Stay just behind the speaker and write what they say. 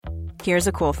Here's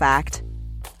a cool fact.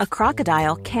 A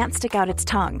crocodile can't stick out its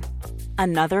tongue.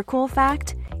 Another cool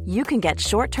fact, you can get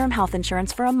short-term health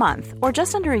insurance for a month or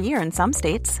just under a year in some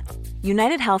states.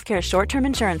 United Healthcare short-term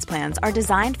insurance plans are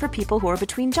designed for people who are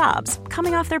between jobs,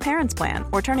 coming off their parents' plan,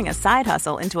 or turning a side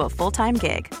hustle into a full-time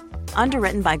gig.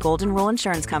 Underwritten by Golden Rule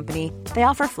Insurance Company, they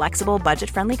offer flexible,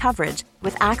 budget-friendly coverage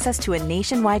with access to a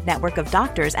nationwide network of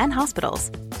doctors and hospitals.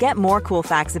 Get more cool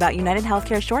facts about United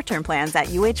Healthcare short-term plans at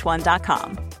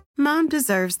uh1.com. Mom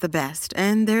deserves the best,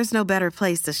 and there's no better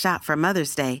place to shop for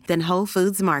Mother's Day than Whole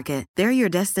Foods Market. They're your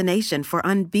destination for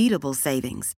unbeatable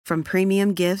savings, from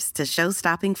premium gifts to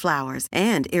show-stopping flowers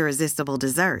and irresistible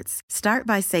desserts. Start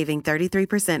by saving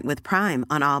 33% with Prime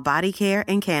on all body care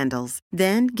and candles.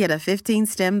 Then get a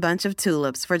 15-stem bunch of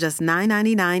tulips for just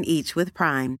 $9.99 each with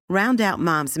Prime. Round out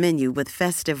Mom's menu with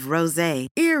festive rosé,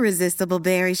 irresistible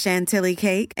berry chantilly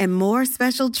cake, and more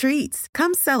special treats.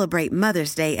 Come celebrate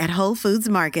Mother's Day at Whole Foods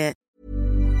Market.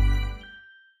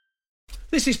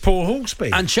 This is Paul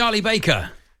Hawksby. And Charlie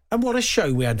Baker. And what a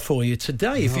show we had for you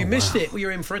today. If you missed it, well,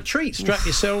 you're in for a treat. Strap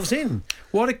yourselves in.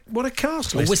 What a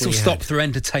cast list. A whistle stop through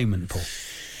entertainment,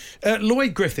 Paul.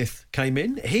 Lloyd Griffith came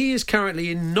in. He is currently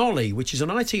in Nolly, which is on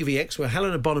ITVX with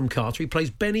Helena Bonham Carter. He plays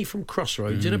Benny from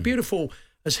Crossroads in a beautiful,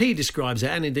 as he describes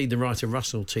it, and indeed the writer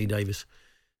Russell T Davies,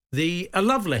 a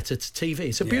love letter to TV.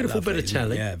 It's a beautiful bit of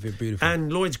telly. Yeah, very beautiful.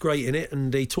 And Lloyd's great in it,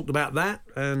 and he talked about that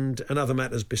and other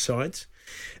matters besides.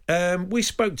 We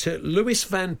spoke to Lewis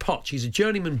Van Potch. He's a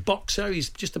journeyman boxer. He's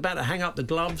just about to hang up the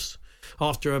gloves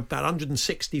after about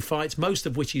 160 fights, most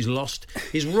of which he's lost.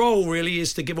 His role really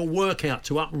is to give a workout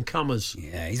to up-and-comers.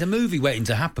 Yeah, he's a movie waiting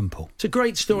to happen, Paul. It's a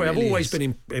great story. Really I've always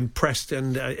been impressed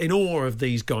and in awe of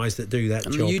these guys that do that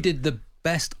job. You did the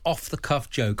best off-the-cuff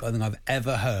joke I think I've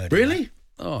ever heard. Really?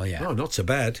 Oh, yeah. Oh, not so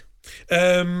bad.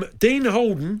 Dean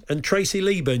Holden and Tracy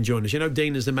Leeburn joined us. You know,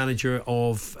 Dean is the manager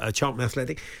of Charlton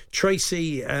Athletic.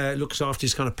 Tracy looks after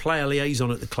his kind of player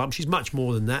liaison at the club. She's much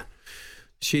more than that.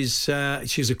 She's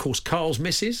of course Carl's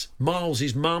missus,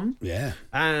 Miles' mum. Yeah.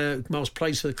 Miles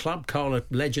plays for the club. Carl, a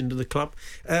legend of the club.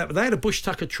 They had a Bush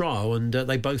Tucker trial, and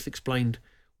they both explained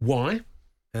why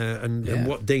and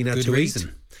what Dean had to eat.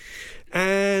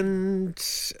 And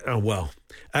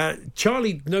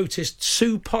Charlie noticed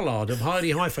Sue Pollard of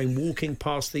Heidi High Fame walking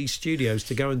past these studios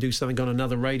to go and do something on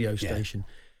another radio station.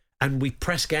 And we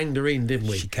press ganged her in, didn't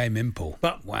we? She came in, Paul.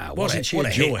 But wow, wasn't she a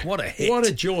joy? What a hit. What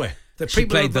a joy. She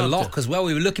played the lock as well.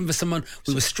 We were looking for someone.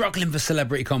 We were struggling for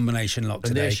celebrity combination lock today.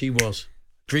 And there she was.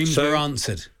 Dreams were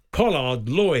answered. Pollard,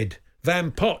 Lloyd,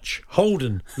 Van Potch,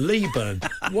 Holden, Leeburn.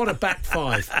 What a back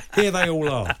five. Here they all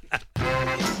are.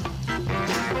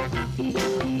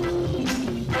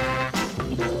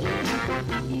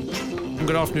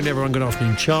 Good afternoon, everyone. Good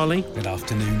afternoon, Charlie. Good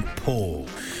afternoon, Paul.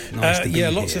 Nice to be here.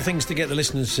 Lots of things to get the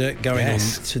listeners going on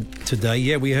today.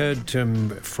 Yeah, we heard from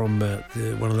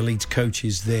one of the Leeds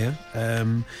coaches there.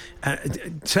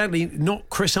 Sadly, not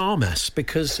Chris Armas,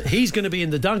 because he's going to be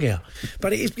in the dugout.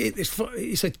 But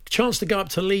it's a chance to go up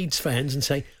to Leeds fans and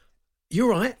say, "You're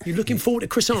right. You're looking forward to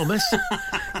Chris Armas."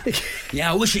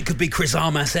 Yeah, I wish it could be Chris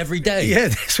Armas every day. Yeah,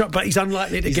 that's right. But he's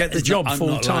unlikely to get the job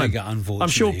full time. Unfortunately, I'm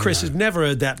sure Chris has never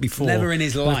heard that before. Never in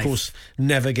his life. And of course,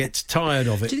 never gets tired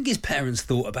of it. Do you think his parents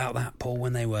thought about that, Paul,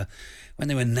 when they were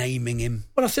naming him?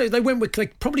 Well, I said they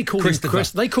probably called him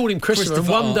Chris. They called him Christopher. And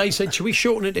one day said, "Should we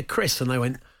shorten it to Chris?" And they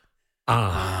went,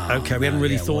 okay, we hadn't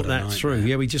really thought that through.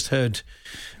 Yeah, we just heard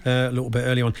a little bit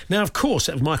early on. Now, of course,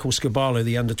 that was Michael Scaballo,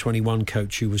 the under-21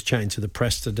 coach, who was chatting to the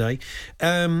press today.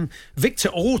 Victor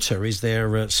Orta is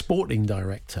their sporting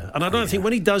director. And I don't think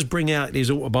when he does bring out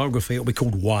his autobiography, it'll be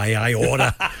called Why I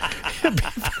Order.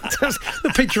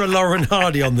 The picture of Lauren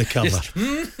Hardy on the cover.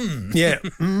 Yeah.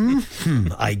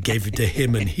 I gave it to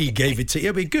him and he gave it to you.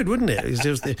 It'd be good, wouldn't it?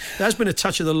 There's been a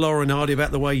touch of the Lauren Hardy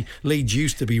about the way Leeds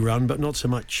used to be run, but not so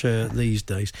much these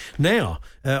days. Now,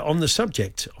 on the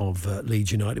subject of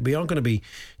Leeds United, we are going to be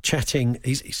chatting.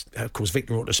 He's of course,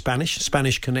 Victor Orta,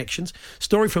 Spanish connections.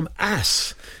 Story from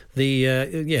AS.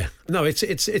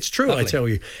 It's true. Lovely. I tell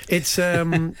you, it's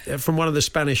from one of the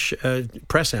Spanish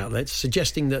press outlets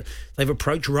suggesting that they've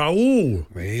approached Raúl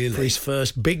for his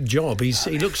first big job. He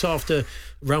looks after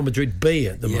Real Madrid B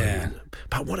at the moment.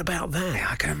 But what about that? Yeah,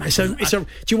 I can imagine. Do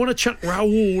you want to chuck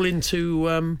Raúl into?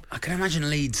 I can imagine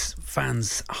Leeds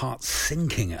fans' hearts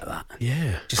sinking at that.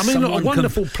 Yeah, Just a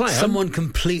wonderful player. Someone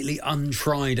completely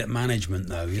untried at management,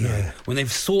 though. You know, when they've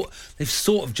sort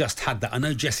of just had that. I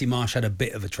know Jesse Marsh had a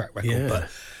bit of a track record, but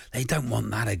They don't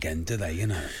want that again, do they? You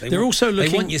know, they're also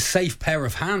looking. They want your safe pair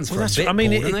of hands for a bit. I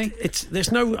mean, Paul, don't they?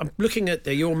 there's no. I'm looking at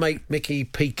your mate Mickey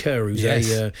P. Kerr, who's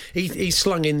he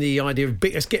slung in the idea of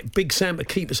let's get Big Sam to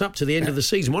keep us up to the end of the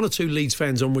season. One or two Leeds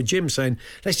fans on with Jim saying,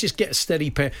 let's just get a steady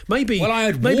pair. Maybe. Well, I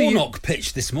had Warnock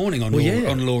pitch this morning on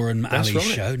Laura and Ali's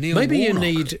show. Neil maybe Warnock.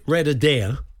 You need Red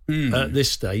Adair at this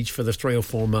stage for the 3 or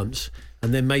 4 months.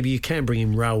 And then maybe you can bring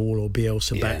in Raul or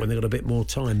Bielsa back when they've got a bit more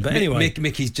time. But anyway,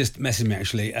 Mickey's just messaged me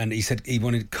actually, and he said he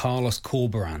wanted Carlos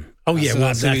Corberan. Oh yeah,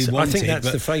 that's I think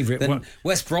that's the favourite.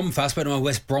 West Brom. I spoke to my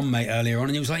West Brom mate earlier on,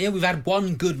 and he was like, "Yeah, we've had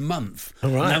one good month. All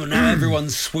right. Now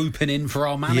everyone's swooping in for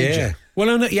our manager." Yeah.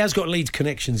 Well, he has got Leeds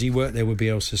connections. He worked there with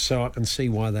Bielsa, so I can see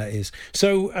why that is.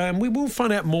 So we will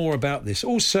find out more about this.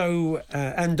 Also,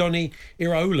 Andoni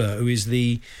Iraola, who is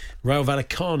the Rayo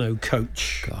Vallecano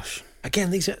coach. Gosh.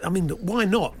 Again, why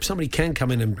not? Somebody can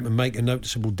come in and make a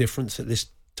noticeable difference at this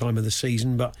time of the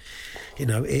season, but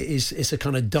it's a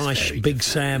kind of Dyche, Big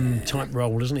Sam type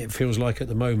role, isn't it? It feels like at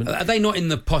the moment. Are they not in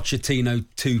the Pochettino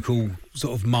Tuchel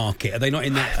sort of market? Are they not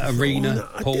in that arena,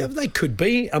 Paul? They could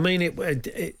be. I mean,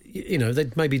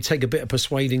 they'd maybe take a bit of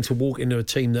persuading to walk into a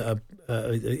team that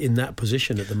are in that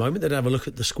position at the moment. They'd have a look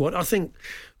at the squad. I think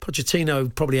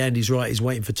Pochettino, probably Andy's right, is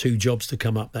waiting for 2 jobs to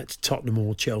come up. That's Tottenham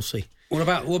or Chelsea. What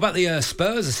about the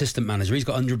Spurs assistant manager? He's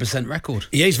got 100% record.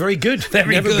 Yeah, he's very good.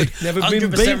 Very good. Never 100%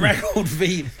 been beaten. record.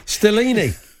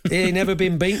 Stellini. He never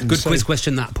been beaten. Good quiz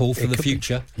question, that, Paul, for the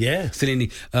future. Yeah.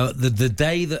 Stellini. The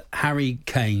day that Harry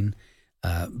Kane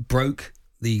broke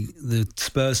the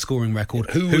Spurs scoring record,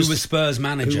 who was Spurs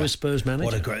manager? Who was Spurs manager?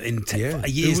 What a great a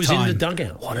year's who was time. in the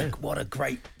dugout? What a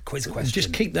great quiz question.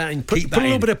 Just keep that in. Put a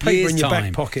little bit of paper in your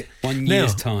back pocket. 1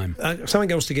 year's time.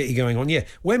 Something else to get you going on. Yeah,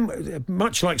 when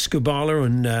much like Skubala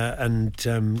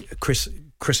and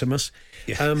Christmas.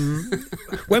 Yeah.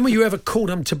 When were you ever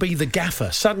called to be the gaffer?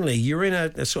 Suddenly you're in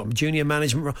a sort of junior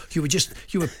management role.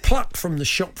 You were plucked from the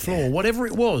shop floor, whatever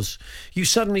it was. You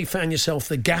suddenly found yourself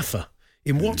the gaffer.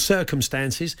 In what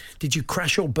circumstances did you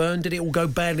crash or burn? Did it all go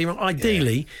badly wrong?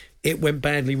 Ideally, it went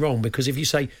badly wrong, because if you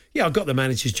say, "Yeah, I've got the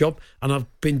manager's job and I've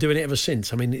been doing it ever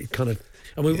since," I mean, it kind of.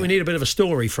 And we need a bit of a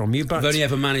story from you. But I've only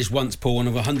ever managed once, Paul, and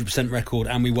I've got 100% record,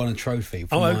 and we won a trophy.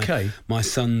 My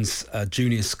son's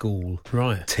junior school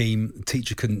team.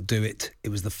 Teacher couldn't do it. It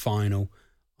was the final.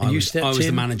 I was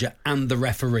the manager and the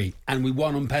referee, and we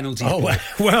won on penalties. Oh,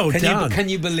 well done. Can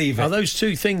you believe it? Are those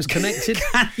two things connected?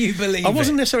 Can you believe it? I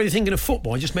wasn't necessarily thinking of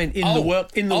football. I just meant in the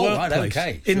workplace. Right,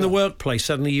 okay, in the workplace,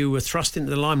 suddenly you were thrust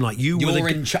into the limelight. I'm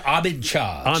in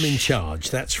charge. I'm in charge.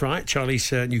 That's right.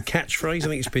 Charlie's new catchphrase. I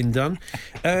think it's been done.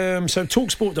 So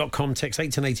talksport.com, text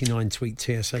 81089, tweet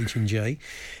TSH and J.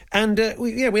 And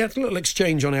we had a little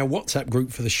exchange on our WhatsApp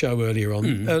group for the show earlier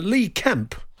on. Lee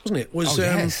Camp, wasn't it?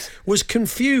 Was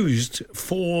confused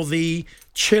for the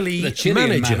Chile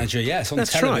manager. Yes, on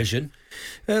television.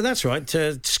 Right. That's right.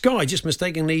 Sky just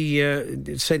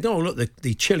mistakenly said, "Oh, look,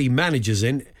 the Chile manager's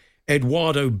in."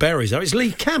 Eduardo Berizzo. It's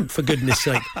Lee Camp, for goodness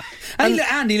sake.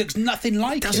 And he looks nothing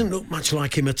like him. Doesn't look much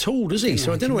like him at all, does he?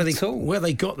 So I don't know where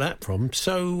they got that from.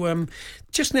 So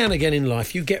just now and again in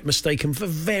life, you get mistaken for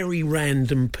very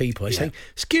random people. They say,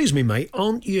 "Excuse me, mate,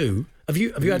 aren't you?" Have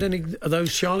you had any of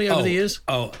those, Charlie, over the years?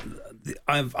 Oh,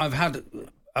 I've had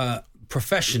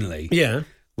professionally. Yeah,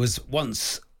 was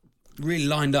once really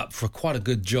lined up for quite a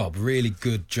good job,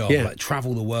 like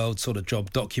travel the world sort of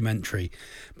job, documentary,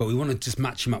 but we want to just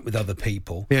match him up with other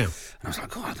people. Yeah, and I was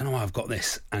like, I don't know why I've got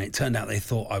this, and it turned out they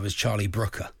thought I was Charlie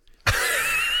Brooker.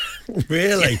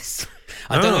 Really? Yes.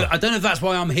 I don't know if that's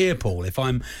why I'm here, Paul. If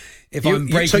I'm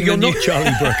breaking, so you're not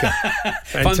Charlie Brooker.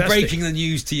 If I'm breaking the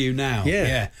news to you now,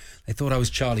 they thought I was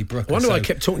Charlie Brooker. I wonder why I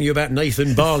kept talking to you about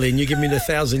Nathan Barley and you give me the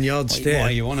 1,000-yard stare. Why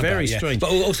are you on about? Very strange.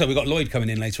 But also we've got Lloyd coming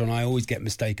in later on. I always get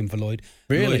mistaken for Lloyd.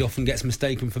 Really? Lloyd often gets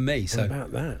mistaken for me. So what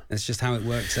about that? That's just how it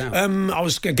works out. I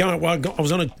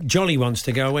was on a jolly once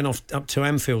to go. I went up to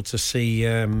Anfield to see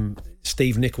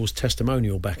Steve Nichols'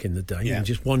 testimonial back in the day. And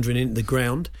just wandering into the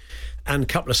ground, and a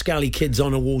couple of scally kids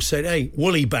on a wall said, "Hey,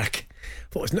 Wooly back."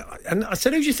 And I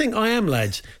said, "Who do you think I am,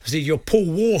 lads?" I said, "You're Paul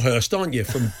Warhurst, aren't you,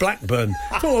 from Blackburn?"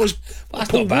 I thought I was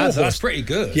that's Paul not bad. Warhurst. That's pretty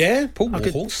good. Yeah, Paul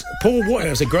Warhorse. Paul Warhorse. It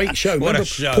was a great show. What Remember a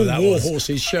show Paul that was.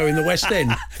 Warhorse's show in the West End?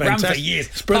 Ran Fantastic. for years.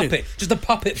 It's brilliant. Puppet. Just a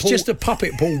puppet. It's just a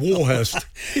puppet, Paul Warhurst.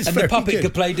 And the puppet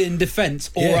could play it in defence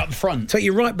or up front. Take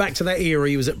you right back to that era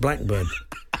he was at Blackburn.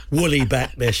 Woolly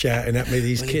back, they're shouting at me,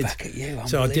 these Woolly kids. Back at you,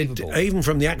 so I did, even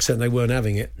from the accent, they weren't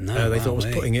having it. They thought I was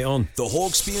putting it on. The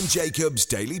Hawksbee and Jacobs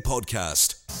Daily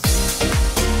Podcast.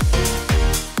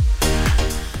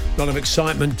 A lot of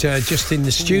excitement just in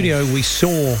the studio. We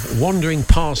saw, wandering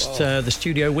past the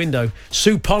studio window,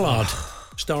 Sue Pollard.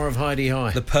 star of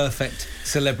Hi-de-Hi. The perfect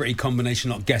celebrity combination,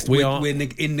 not guest. We're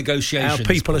in negotiations. Our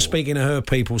people are speaking to her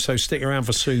people, so stick around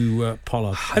for Sue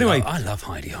Pollard. Anyway, I love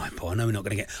Hi-de-Hi, Paul. I know we're not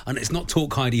going to get... And it's not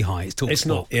Talk Hi-de-Hi, it's Talk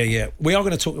Sport. Not, yeah. We are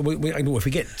going to talk... if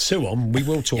we get Sue on, we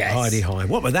will talk Hi-de-Hi.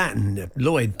 What with that and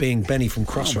Lloyd being Benny from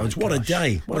Crossroads? What a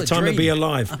day. What a time to be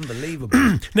alive. Unbelievable.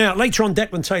 Now, later on,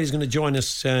 Declan Taylor's going to join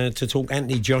us to talk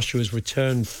Anthony Joshua's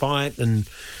return fight and...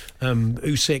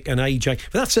 Usyk and AJ.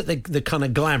 But that's at the kind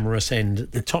of glamorous end,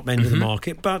 the top end of the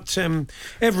market. But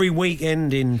every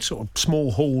weekend in sort of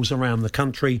small halls around the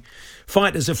country,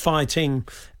 fighters are fighting,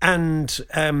 and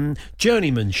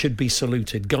journeymen should be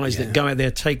saluted. Guys that go out there,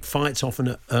 take fights often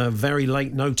at very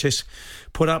late notice,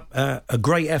 put up a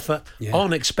great effort,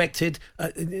 unexpected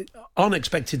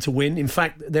to win. In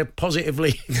fact, they're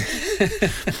positively...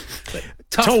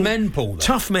 Tough men, Paul.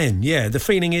 Tough men, yeah. The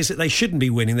feeling is that they shouldn't be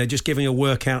winning. They're just giving a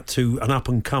workout to an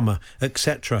up-and-comer,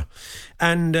 etc.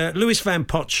 And Lewis Van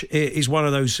Poch is one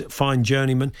of those fine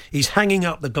journeymen. He's hanging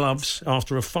up the gloves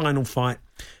after a final fight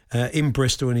in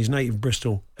Bristol, in his native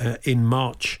Bristol, in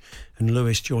March. And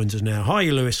Lewis joins us now. Hi,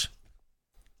 Lewis.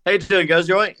 How you doing, guys?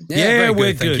 You all right? Yeah,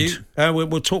 we're good.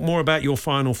 We'll talk more about your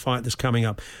final fight that's coming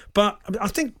up. But I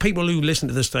think people who listen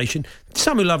to the station,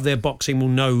 some who love their boxing will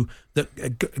know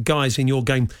that guys in your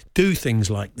game do things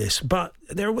like this. But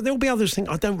there'll be others who think,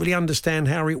 I don't really understand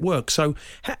how it works. So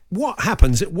what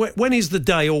happens? When is the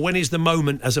day or when is the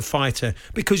moment as a fighter?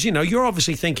 Because, you're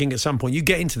obviously thinking at some point, you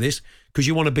get into this because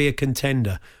you want to be a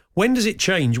contender. When does it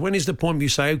change? When is the point where you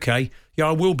say, OK,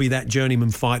 I will be that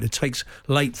journeyman fighter, takes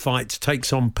late fights,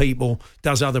 takes on people,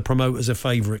 does other promoters a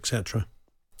favour, etc.?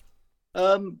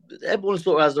 Everyone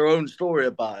sort of has their own story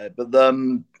about it, but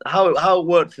how it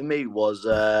worked for me was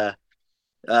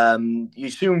you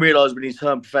soon realise when you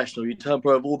turn professional, you turn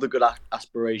pro of all the good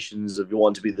aspirations of you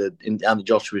want to be in Anthony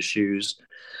Joshua's shoes,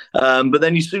 but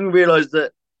then you soon realise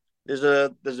that there's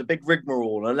a big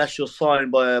rigmarole unless you're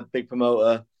signed by a big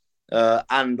promoter.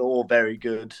 And or very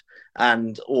good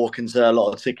and or can sell a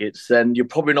lot of tickets, then you're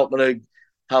probably not going to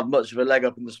have much of a leg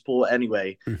up in the sport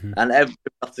anyway. And everything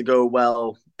has to go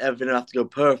well, everything has to go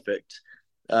perfect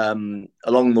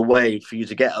along the way for you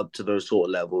to get up to those sort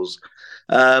of levels.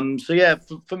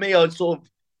 For me, I'd sort of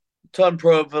turn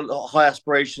pro with high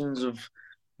aspirations of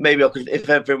maybe I could, if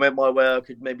everything went my way, I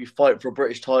could maybe fight for a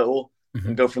British title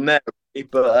and go from there.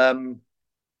 But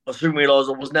I soon realised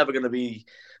I was never going to be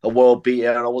a world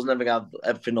beater and I was never going to have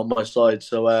everything on my side.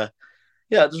 So, I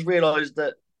just realised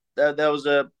that there was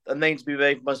a name to be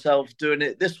made for myself doing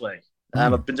it this way.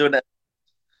 And I've been doing it.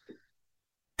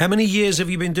 How many years have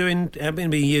you been doing? How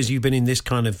many years have you been in this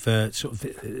kind of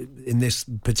in this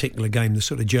particular game, the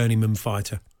sort of journeyman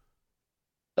fighter?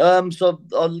 So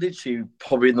I literally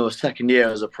probably in the second year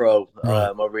as a pro.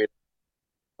 Right.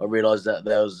 I realised that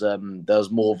there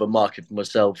was more of a market for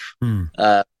myself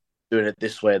doing it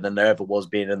this way than there ever was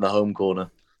being in the home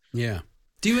corner. Yeah.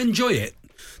 Do you enjoy it?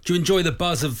 Do you enjoy the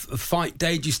buzz of fight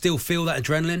day? Do you still feel that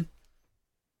adrenaline?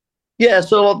 Yeah,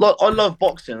 so I love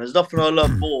boxing. There's nothing I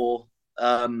love more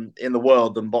in the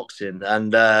world than boxing.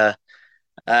 And to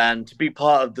be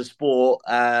part of the sport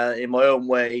in my own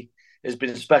way has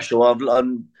been special. I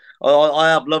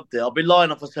have loved it. I'll be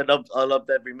lying if I said I loved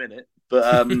every minute. But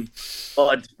I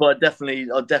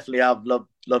definitely have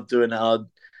loved doing it,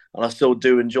 and I still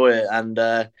do enjoy it. And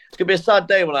it's gonna be a sad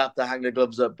day when I have to hang the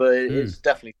gloves up, but it's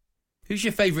definitely. Who's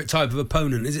your favourite type of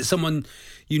opponent? Is it someone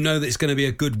you know that it's going to be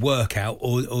a good workout,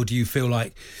 or do you feel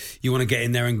like you want to get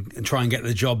in there and try and get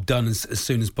the job done as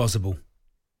soon as possible?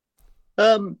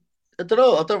 I don't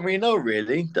know. I don't really know,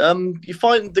 really. You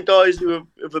find the guys who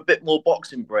have a bit more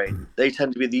boxing brain, they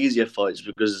tend to be the easier fights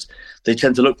because they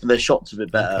tend to look for their shots a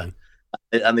bit better.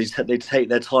 Okay. And they take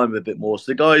their time a bit more.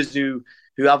 So the guys who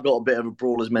have got a bit of a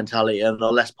brawler's mentality and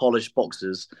are less polished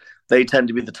boxers, they tend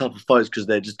to be the tougher fights because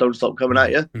they just don't stop coming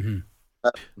at you. Mm-hmm.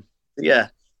 Yeah.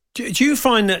 Do you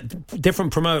find that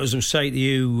different promoters will say to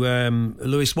you,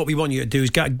 Lewis, what we want you to do is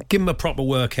give him a proper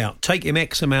workout, take him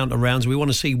X amount of rounds, we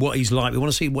want to see what he's like, we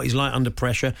want to see what he's like under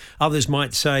pressure. Others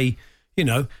might say,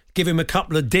 give him a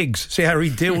couple of digs, see how he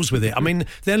deals with it. I mean,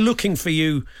 they're looking for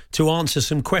you to answer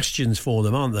some questions for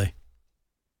them, aren't they?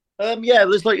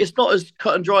 It's not as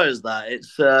cut and dry as that.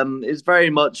 It's very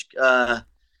much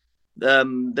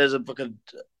there's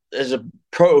a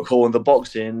protocol in the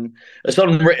boxing. It's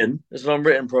unwritten. It's an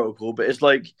unwritten protocol, but it's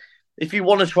like if you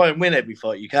want to try and win every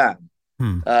fight, you can.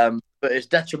 But it's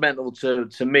detrimental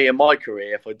to me and my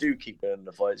career if I do keep winning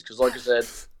the fights because, like I said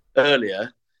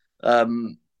earlier,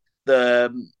 unless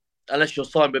you're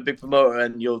signed by a big promoter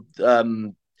and you're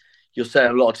selling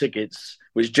a lot of tickets,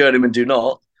 which journeymen do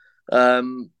not.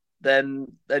 Then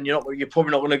you're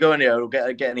probably not going to go anywhere or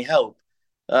get any help.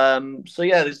 So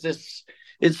yeah, there's this.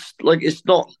 It's like it's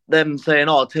not them saying,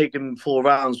 "Oh, take him 4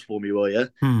 rounds for me, will you?"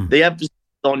 The emphasis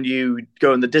on you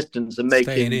going the distance and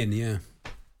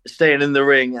staying in the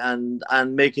ring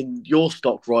and making your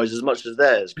stock rise as much as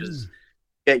theirs, because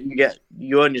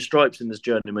you earn your stripes in this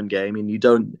journeyman game, and you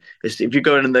don't. If you're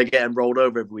going in there getting rolled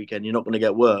over every weekend, you're not going to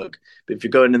get work. But if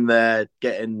you're going in there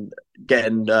getting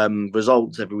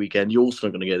results every weekend, you're also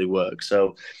not going to get any work.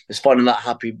 So it's finding that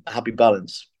happy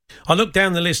balance. I looked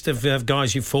down the list of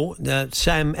guys you fought.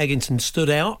 Sam Eggington stood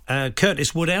out.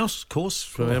 Curtis Woodhouse, of course,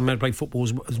 played football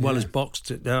as well as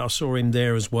boxed. I saw him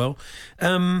there as well.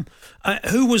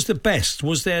 Who was the best?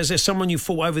 Is there someone you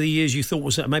fought over the years you thought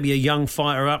was maybe a young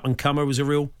fighter, up and comer, was a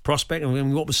real prospect? I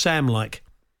mean, what was Sam like?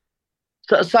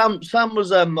 So Sam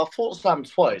was. I fought Sam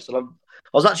twice, and I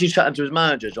was actually chatting to his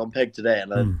manager John Pegg today,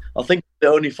 and I think the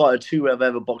only fighter to have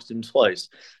ever boxed him twice.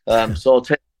 So I'll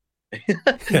take.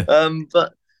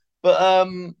 But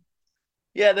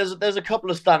yeah, there's a couple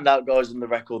of standout guys in the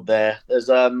record there. There's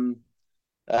Lerone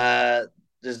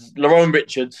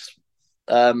Richards.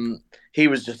 He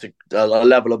was just a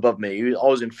level above me. I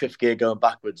was in 5th gear going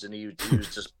backwards, and he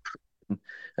was just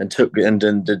and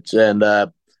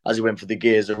as he went for the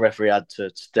gears, the referee had to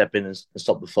step in and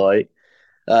stop the fight.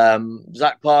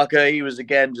 Zach Parker, he was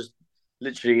again just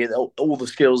literally all the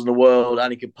skills in the world,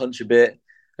 and he could punch a bit.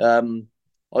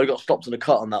 I got stopped in a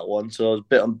cut on that one, so I was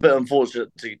a bit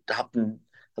unfortunate to happen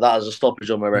that as a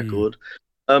stoppage on my record.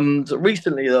 So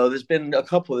recently, though, there's been a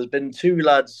couple. There's been 2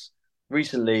 lads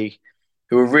recently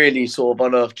who are really sort of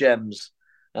unearthed gems,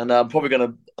 and I'm probably going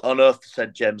to unearth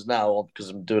said gems now because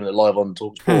I'm doing it live on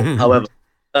TalkSport. However,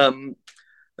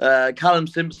 Callum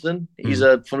Simpson, he's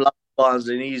from Barnes,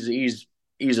 and he's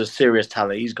a serious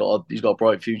talent. He's got a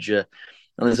bright future.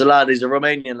 And there's he's a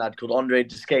Romanian lad called Andre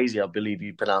Descazi, I believe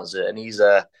you pronounce it, and he's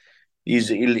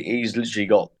literally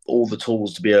got all the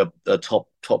tools to be a top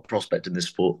prospect in this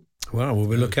sport. Wow, well,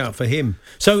 we'll look out for him.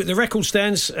 So the record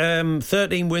stands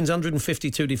 13 wins,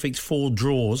 152 defeats, 4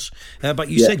 draws. But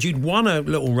you said you'd won a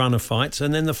little run of fights,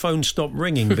 and then the phone stopped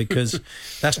ringing because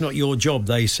that's not your job.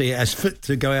 They see it as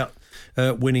to go out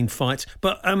winning fights.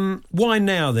 But why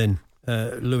now then,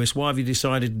 Lewis? Why have you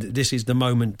decided this is the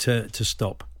moment to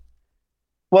stop?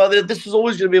 Well, this was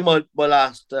always going to be my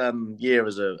last year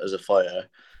as a fighter.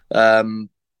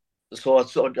 So I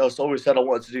always said I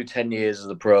wanted to do 10 years as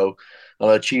a pro, and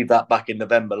I achieved that back in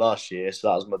November last year. So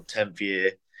that was my 10th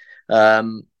year.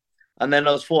 And then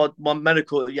I was for my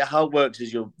medical. Yeah, how it works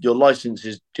is your license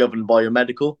is governed by your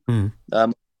medical. It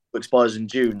expires in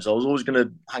June. So I was always going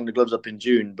to hang the gloves up in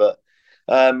June, but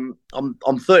I'm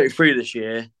 33 this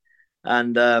year,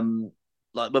 and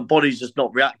like my body's just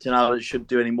not reacting how it should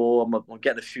do anymore. I'm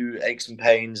getting a few aches and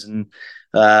pains, and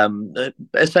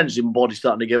essentially my body's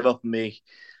starting to give up on me,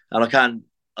 and I can't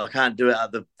do it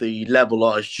at the level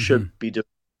I should be doing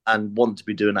and want to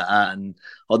be doing it at, and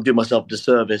I'll do myself a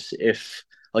disservice if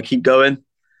I keep going.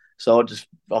 So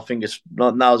I think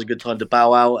now's a good time to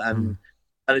bow out, and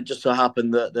it just so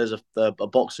happened that there's a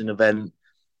boxing event,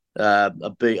 a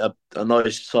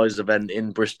nice sized event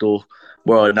in Bristol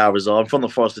where I now reside. I'm from the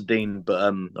Forest of Dean, but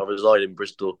I reside in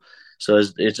Bristol. So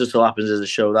it just so happens there's a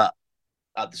show that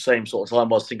at the same sort of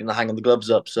time I was thinking of hanging the gloves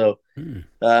up. So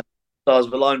stars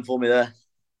were aligned for me there.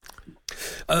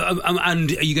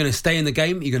 And are you going to stay in the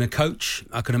game? Are you going to coach?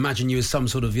 I can imagine you as some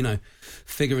sort of,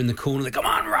 figure in the corner. Like, come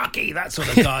on, Rocky, that sort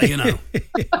of guy,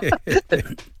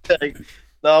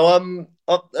 No,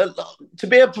 to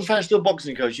be a professional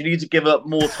boxing coach, you need to give up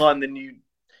more time than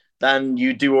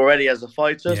you do already as a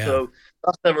fighter. Yeah. So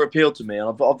that's never appealed to me. And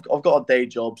I've got a day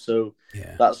job, so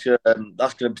that's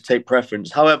going to take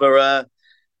preference. However,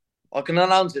 I can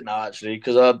announce it now actually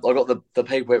because I got the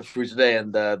paperwork through today,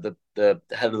 and the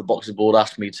head of the boxing board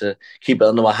asked me to keep it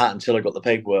under my hat until I got the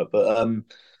paperwork. But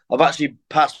I've actually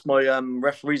passed my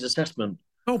referee's assessment.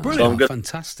 Oh, brilliant! So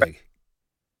fantastic.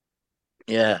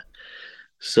 Yeah.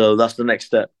 So that's the next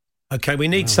step. Okay, we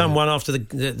need someone after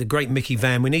the great Mickey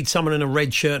Vann. We need someone in a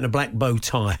red shirt and a black bow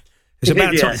tie. It's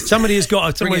about time. Somebody's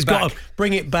got to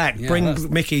bring it back. Yeah,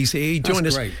 bring Mickey's. He joined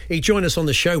us. Great. He joined us on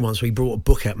the show once. We brought a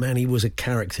book out. Man, he was a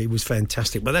character. He was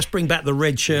fantastic. But let's bring back the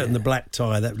red shirt and the black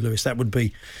tie. Lewis, that would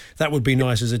be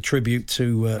nice as a tribute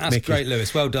to Mickey. That's great,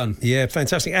 Lewis. Well done. Yeah,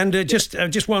 fantastic. And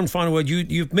just one final word.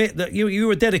 You admit that you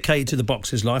were dedicated to the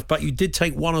boxer's life, but you did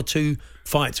take 1 or 2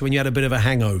 fights when you had a bit of a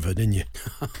hangover, didn't you?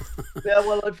 Yeah,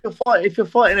 well, if you're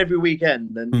fighting every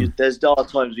weekend, then there's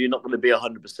times where you're not going to be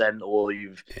 100%, or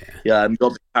you've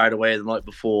got carried away the night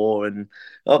before. And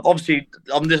obviously,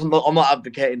 I'm not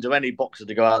advocating to any boxer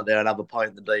to go out there and have a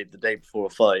pint the day before a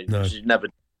fight. No. Which is never.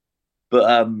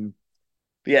 But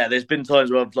yeah, there's been times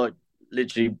where I've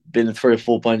literally been 3 or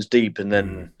 4 points deep, and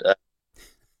then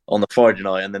on the Friday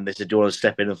night, and then they said, "Do you want to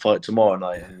step in and fight tomorrow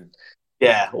night?" And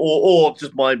or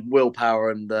just my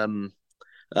willpower and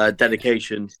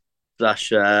dedication /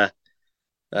 willpower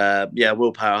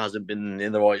hasn't been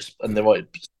in the right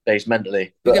space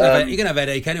mentally. But, you're gonna have a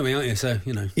headache anyway, aren't you? So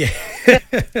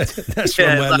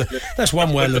that's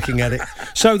one way of looking at it.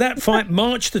 So that fight,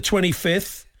 March the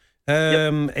 25th.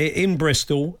 In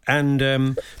Bristol,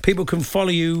 and people can follow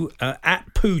you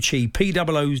at Poochie,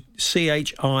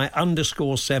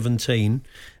 POOCHI_17,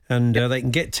 and they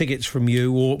can get tickets from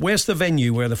you. Or where's the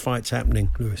venue where the fight's happening,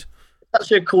 Lewis? It's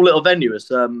actually a cool little venue.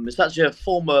 It's actually a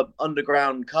former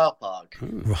underground car park.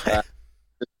 Right.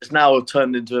 It's now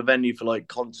turned into a venue for like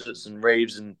concerts and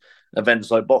raves and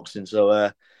events like boxing. So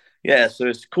so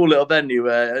it's a cool little venue.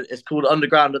 It's called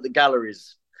Underground at the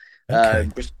Galleries. Okay.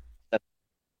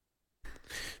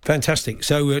 Fantastic.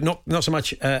 So not so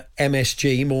much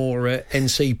MSG, more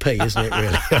NCP, isn't it,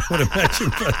 really? I would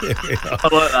imagine. You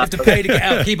have to pay to get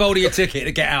out. Keep hold of your ticket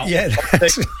to get out. Yeah.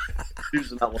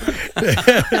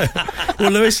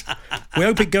 Well, Lewis, we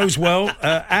hope it goes well.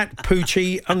 At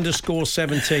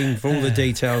Poochie_17 for all the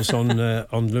details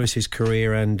on Lewis's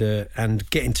career and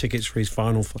getting tickets for his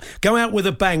final fight. Go out with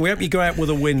a bang. We hope you go out with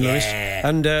a win, Lewis.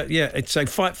 And it's a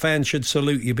fight fan should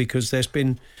salute you, because there's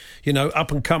been,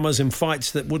 up and comers and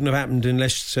fights that wouldn't have happened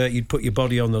unless you'd put your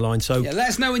body on the line. So let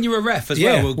us know when you're a ref as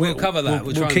well. We'll cover that.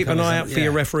 We'll keep an eye out for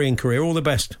your refereeing career. All the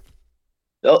best.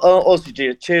 Also,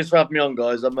 cheers for having me on,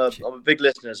 guys. I'm a big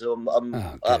listener, so I'm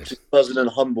absolutely buzzing and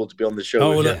humbled to be on the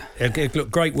show. Look,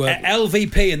 great work.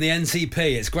 LVP and the NCP,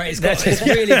 it's great. It's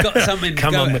really got something.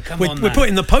 Come on, we're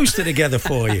putting the poster together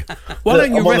for you. Why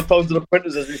don't you? I'm on the phone to the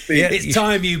printers as we speak. Yeah, it's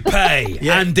time you pay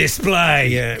and display.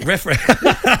 Yeah,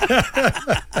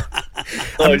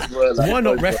 why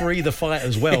not referee the fight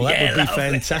as well? That would be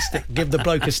fantastic. Give the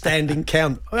bloke a standing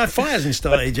count. That fight hasn't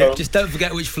started yet. Just don't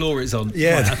forget which floor it's on.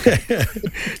 Yeah.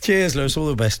 Cheers, Lewis. All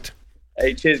the best.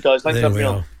 Hey, cheers, guys. Thanks for having me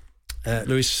on.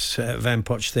 Lewis Van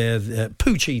Poch there,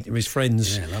 Poochie to his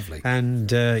friends. Yeah, lovely.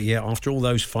 And after all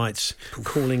those fights,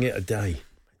 calling it a day.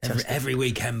 Every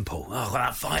weekend, Paul. Oh,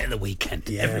 that fight of the weekend.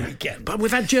 Yeah. Every weekend. But we've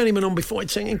had journeymen on before.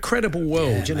 It's an incredible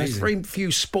world. There's very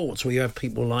few sports where you have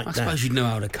people like that. I suppose you'd know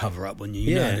how to cover up, wouldn't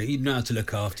you? You'd know how to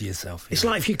look after yourself. It's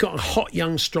like if you've got a hot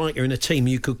young striker in a team,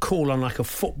 you could call on like a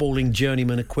footballing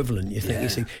journeyman equivalent. You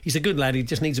think he's a good lad. He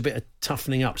just needs a bit of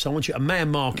toughening up. So I want you to man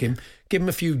mark him. Give him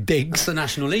a few digs. That's the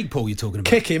National League, Paul, you're talking about.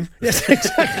 Kick him. Yes,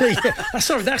 exactly. Yeah.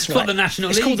 Sorry, that's right. What the National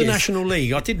League It's called the National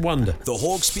League. I did wonder. The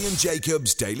Hawksbee and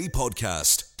Jacobs Daily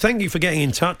Podcast. Thank you for getting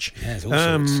in touch. Yeah, it's all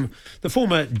sorts. The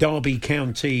former Derby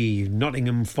County,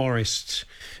 Nottingham Forest,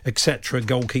 etc.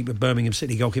 goalkeeper, Birmingham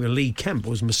City goalkeeper Lee Camp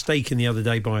was mistaken the other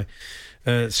day by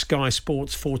Sky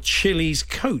Sports for Chilly's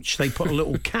coach. They put a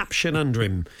little caption under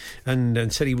him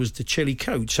and said he was the Chilly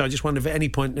coach. So I just wondered if at any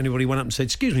point anybody went up and said,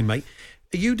 "Excuse me, mate,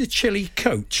 are you the Chilly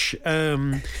coach?"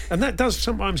 And that does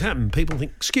sometimes happen. People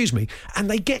think, "Excuse me," and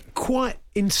they get quite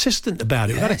insistent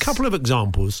about it. We've had a couple of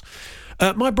examples.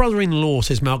 My brother-in-law,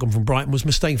 says Malcolm from Brighton, was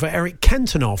mistaken for Eric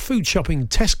Cantona, food shopping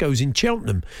Tesco's in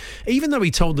Cheltenham. Even though he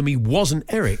told them he wasn't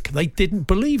Eric, they didn't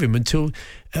believe him until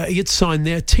he had signed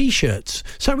their T-shirts.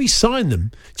 So he signed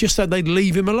them just so they'd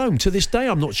leave him alone. To this day,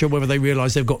 I'm not sure whether they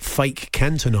realise they've got fake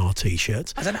Cantona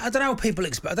T-shirts. I don't know how people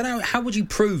expect. I don't know, how would you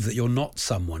prove that you're not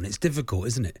someone? It's difficult,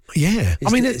 isn't it? Yeah.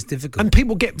 It's difficult. And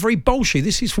people get very bolshy.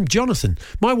 This is from Jonathan.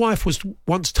 My wife was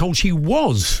once told she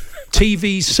was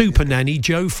TV's super nanny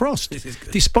Jo Frost,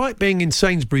 despite being in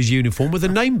Sainsbury's uniform with a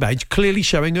name badge clearly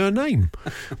showing her name,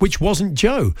 which wasn't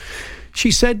Jo.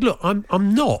 She said, "Look,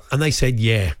 I'm not." And they said,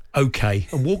 "Yeah, okay,"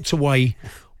 and walked away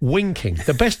winking.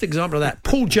 The best example of that,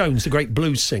 Paul Jones, the great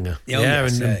blues singer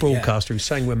and broadcaster who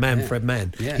sang with Manfred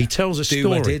Mann. Yeah. He tells a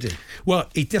story. Well,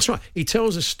 that's right. He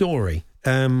tells a story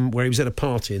where he was at a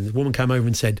party and the woman came over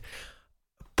and said,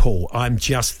 "Paul, I'm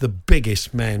just the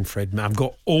biggest Manfred Man. I've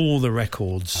got all the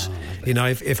records.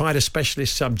 If I had a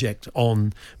specialist subject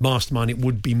on Mastermind, it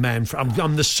would be Manfred.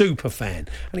 I'm the super fan."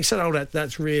 And he said, "Oh,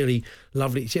 that's really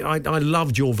lovely. I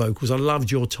loved your vocals. I loved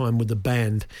your time with the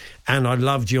band. And I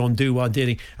loved you on Do Wah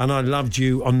Diddy. And I loved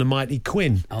you on The Mighty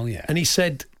Quinn." Oh, yeah. And he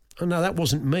said, "Oh, no, that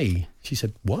wasn't me." She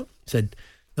said, "What?" He said,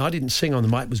 "No, I didn't sing on the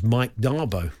mic. It was Mike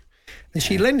Darbo." And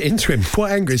she leant into him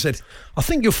quite angry and said, I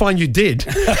think you'll find you did.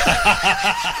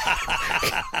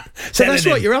 So that's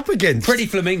what you're up against. Pretty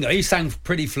Flamingo. He sang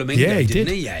Pretty Flamingo, yeah, he didn't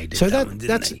did. he? Yeah, he did. So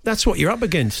that's what you're up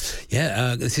against.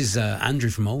 Yeah, this is Andrew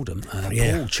from Oldham.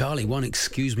 Paul, Charlie 1,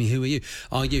 excuse me, who are you?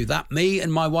 Are you? That me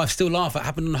and my wife still laugh at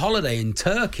happened on holiday in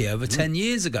Turkey over 10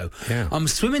 years ago. Yeah. I'm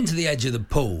swimming to the edge of the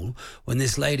pool when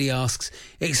this lady asks,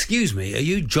 excuse me, are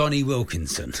you Johnny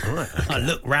Wilkinson? Right, okay. I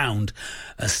look round,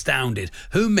 astounded.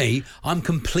 Who, me? I'm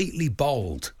completely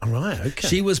bald. All right, okay.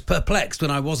 She was perplexed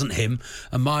when I wasn't him,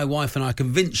 and my wife and I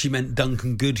convinced she meant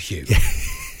Duncan Goodhue.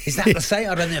 Is that the same?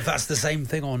 I don't know if that's the same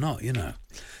thing or not, Yeah.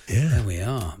 There we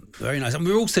are. Very nice. And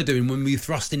we're also doing when we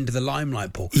thrust into the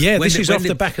limelight, Paul. Yeah, this is off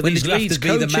the back of these Leeds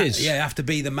coaches. You have to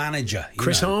be the manager.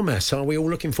 Chris Armas. Are we all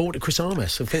looking forward to Chris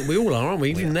Armas? I think we all are, aren't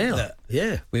we? Even now.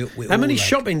 Yeah. How many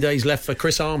shopping days left for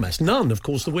Chris Armas? None. Of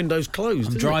course, the window's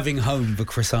closed. I'm driving home for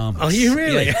Chris Armas. Are you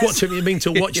really? Yeah. What, you mean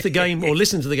to watch the game or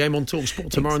listen to the game on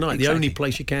TalkSport tomorrow night? The only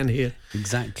place you can hear.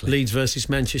 Exactly. Leeds versus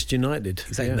Manchester United.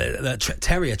 Exactly. Yeah.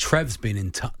 Terrier Trev's been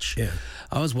in touch. Yeah.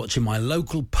 I was watching my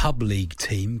local pub league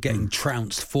team getting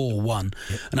trounced 4-1,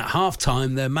 and at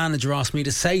half-time their manager asked me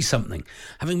to say something.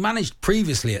 Having managed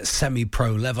previously at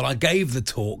semi-pro level, I gave the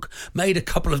talk, made a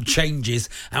couple of changes,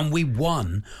 and we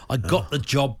won. I got the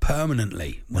job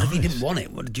permanently. Well, if you didn't want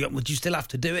it, would you still have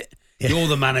to do it? Yeah. You're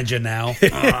the manager now.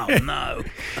 Oh, no.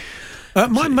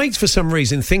 My mates, for some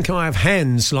reason, think I have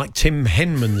hands like Tim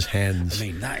Henman's hands. I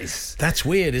mean, that's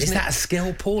weird, isn't it? Is that a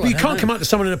skill, Paul? Well, you can't come up to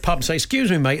someone in a pub and say, excuse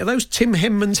me, mate, are those Tim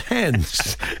Henman's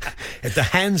hands? The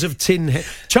hands of Tim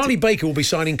Charlie Baker will be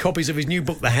signing copies of his new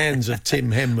book, The Hands of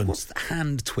Tim Henman. What's the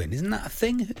hand twin? Isn't that a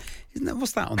thing?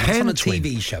 What's that on? That's on a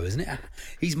TV show, isn't it?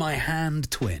 He's my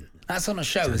hand twin. That's on a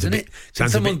show, isn't it? Can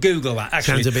someone Google that?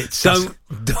 Actually, sounds a bit.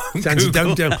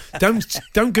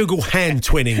 Don't Google hand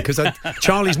twinning because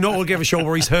Charlie's not altogether sure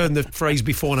where he's heard the phrase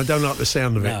before, and I don't like the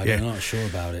sound of it. No, I'm not sure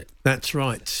about it. That's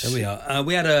right. There we are.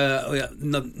 We had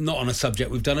not on a subject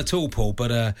we've done at all, Paul,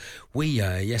 but we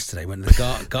yesterday went to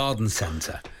the garden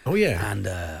centre. Oh yeah, and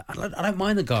I don't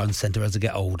mind the garden centre as I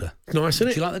get older. Nice, isn't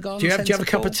it? Do you like the garden centre? Do you have a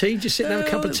cup of tea? Just sit and have a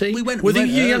cup of tea. We went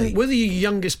early. Were you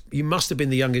youngest? You must have been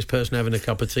the youngest person having a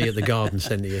cup of tea at the garden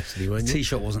centre yesterday, weren't you? The tea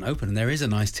shop wasn't open, and there is a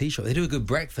nice tea shop. They do a good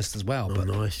breakfast as well. But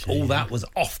nice. All that was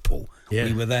off, Paul. Yeah.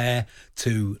 We were there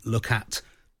to look at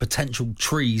potential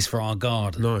trees for our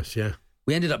garden. Nice, yeah.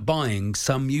 We ended up buying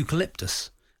some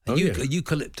eucalyptus, a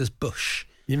eucalyptus bush,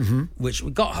 which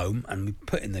we got home and we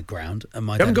put in the ground. And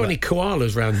you haven't got any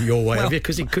koalas round your way, have you?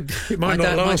 Because it might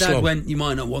not last long. My dad went, you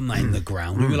might not want that in the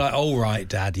ground. We were like, all right,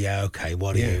 Dad, yeah, okay,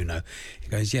 what do you know? He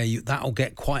goes, yeah, that'll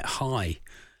get quite high.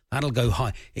 That'll go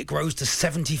high. It grows to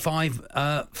 75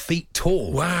 feet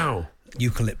tall. Wow.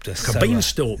 Eucalyptus. Like a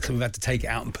beanstalk. So we've had to take it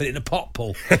out and put it in a pot,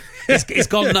 Paul. It's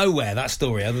gone nowhere, that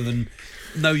story, other than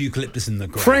no eucalyptus in the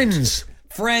ground.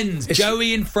 Friends.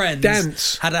 Joey and Friends.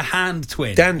 Dance. Had a hand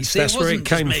twin. Dance, that's where it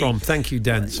came from. Thank you,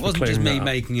 Dance. It wasn't just me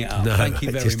making it up. No, Thank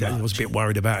you very much. I was a bit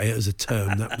worried about it as a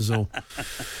term, that was all.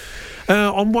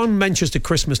 On one Manchester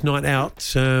Christmas night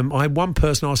out, I had one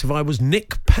person ask if I was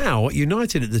Nick Powell at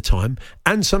United at the time,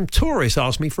 and some tourists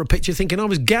asked me for a picture thinking I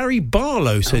was Gary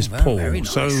Barlow, says Paul. Very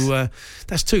nice. So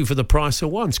that's two for the price of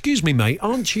one. Excuse me, mate,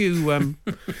 aren't you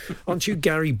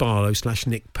Gary Barlow /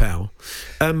 Nick Powell?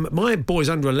 My boys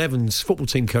under 11s football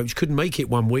team coach couldn't make it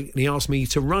one week, and he asked me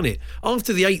to run it.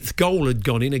 After the 8th goal had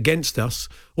gone in against us,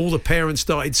 all the parents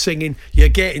started singing, "You're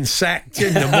getting sacked"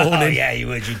 in the morning. Oh, yeah, you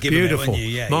would. You'd give Beautiful. Them it, wouldn't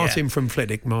you? Yeah, Martin from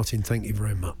Flitwick. Martin, thank you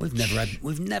very much.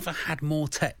 We've never had more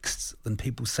texts than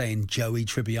people saying Joey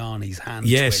Tribbiani's hand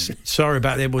Yes, twin. Sorry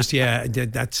about that.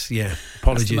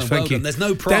 Apologies. Thank you. There's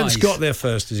no prize. Dan's got there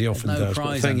first, as he often does.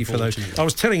 But thank you for those. I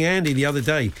was telling Andy the other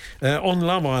day on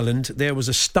Love Island there was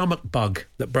a stomach bug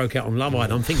that broke out on Love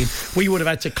Island. I'm thinking we would have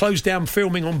had to close down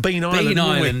filming on Bean Island. Bean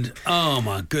Island. Oh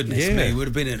my goodness me! Would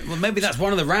have been. Well, maybe that's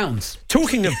one of the rounds.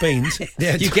 Talking of beans,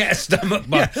 you get a stomach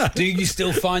bug. Yeah. Do you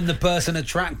still find the person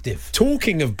attractive?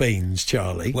 Talking of beans,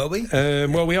 Charlie. Were we?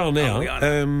 Well, we are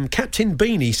now. Captain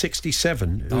Beanie,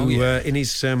 67, who in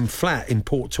his flat in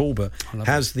Port Talbot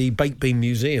has the Baked Bean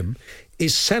Museum,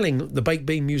 is selling the Baked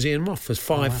Bean Museum off for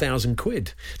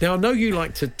 £5,000. Now, I know you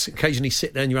like to occasionally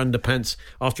sit down your underpants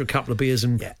after a couple of beers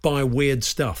and buy weird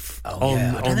stuff on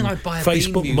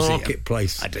Facebook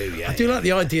Marketplace. I do, yeah. I do like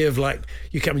the idea of, like,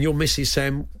 you come and your missus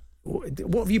saying,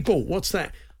 what have you bought? What's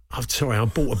that? I'm sorry, I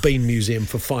bought a bean museum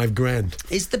for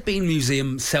 £5,000. Is the Bean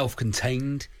Museum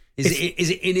self-contained? Is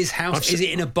it in his house? Is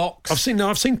it in a box?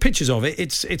 I've seen pictures of it.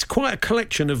 It's quite a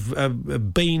collection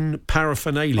of Bean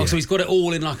paraphernalia. Oh, so he's got it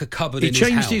all in like a cupboard. He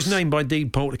changed his name by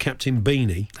deed poll to Captain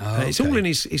Beanie. Oh, okay. It's all in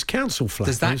his council flat.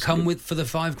 Does that come with for the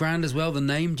 $5,000 as well? The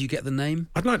name? Do you get the name?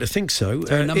 I'd like to think so. Is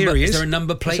there a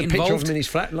number plate involved? There's a picture of him in his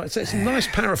flat. It's a nice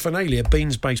paraphernalia,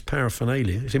 Beans-based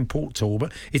paraphernalia. It's in Port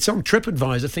Talbot. It's on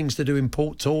TripAdvisor. Things to do in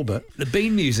Port Talbot. The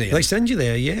Bean Museum. They send you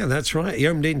there. Yeah, that's right. He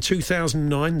opened it in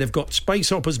 2009. They've got space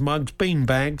hoppers mugs, bean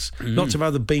bags, lots of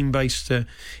other bean-based...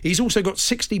 he's also got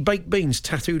 60 baked beans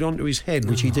tattooed onto his head,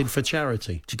 which he did for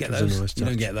charity. Did you get those? You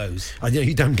don't get those.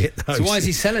 You don't get those. So why is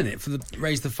he selling it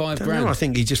raise the $5,000? I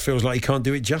think he just feels like he can't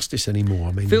do it justice anymore.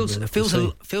 I mean, feels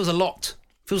a lot.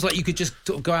 Feels like you could just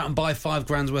sort of go out and buy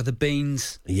 $5,000 worth of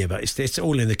beans. Yeah, but it's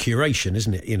all in the curation,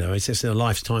 isn't it? You know, it's just a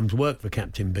lifetime's work for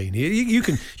Captain Bean. You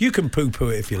can poo-poo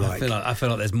it if you like. I feel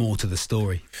like there's more to the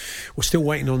story. We're still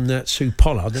waiting on Sue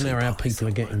Pollard. I don't know how people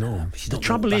are getting on. The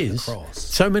trouble is,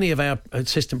 so many of our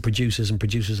assistant producers and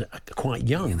producers are quite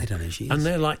young. Yeah, they don't know who she is. And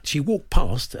they're like, she walked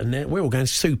past and we're all going,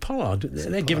 Sue Pollard.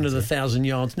 They're giving her the 1,000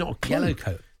 yards, not a clue. Yellow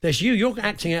coat. There's you're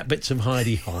acting out bits of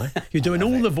Heidi High. You're doing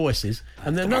all the voices,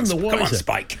 and they're none the wiser. Come on,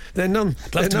 Spike. They're none.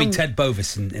 I'd love to be Ted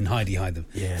Bovis in Heidi High.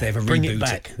 Yeah, if they ever bring it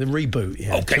back. The reboot.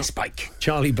 Yeah. Okay, Spike.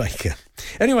 Charlie Baker.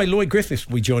 Anyway, Lloyd Griffiths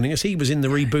will be joining us. He was in the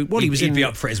reboot. He'd be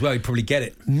up for it as well. He'd probably get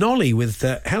it. Nolly with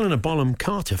Helena Bonham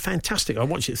Carter. Fantastic. I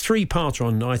watched it 3-parter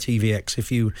on ITVX.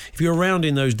 If you're around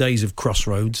in those days of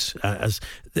Crossroads,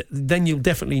 then you'll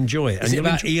definitely enjoy it. Is it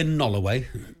about Ian Nolloway?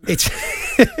 It's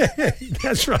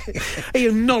that's right,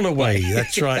 Ian Nolloway.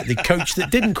 That's right, the coach that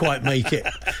didn't quite make it.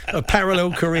 A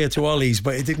parallel career to Ollie's,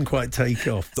 but it didn't quite take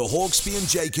off. The Hawksbee and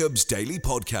Jacobs Daily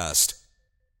Podcast.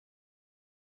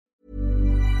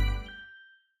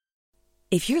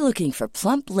 If you're looking for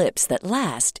plump lips that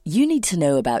last, you need to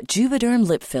know about Juvederm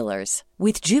lip fillers.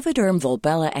 With Juvederm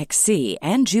Volbella XC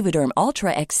and Juvederm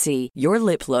Ultra XC, your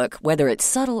lip look, whether it's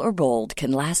subtle or bold, can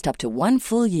last up to 1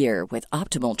 full year with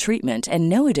optimal treatment and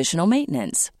no additional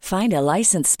maintenance. Find a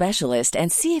licensed specialist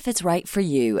and see if it's right for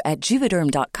you at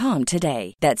Juvederm.com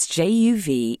today. That's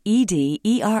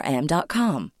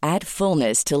JUVEDERM.com. Add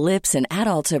fullness to lips in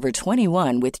adults over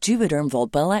 21 with Juvederm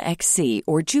Volbella XC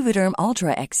or Juvederm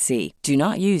Ultra XC. Do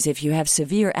not use if you have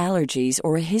severe allergies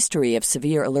or a history of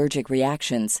severe allergic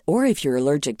reactions, or if you're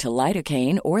allergic to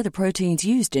lidocaine or the proteins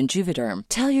used in Juvederm.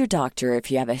 Tell your doctor if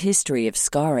you have a history of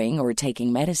scarring or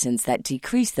taking medicines that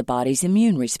decrease the body's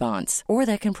immune response or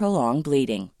that can prolong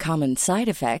bleeding. Common side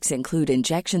effects include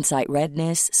injection site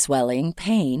redness, swelling,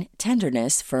 pain,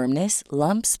 tenderness, firmness,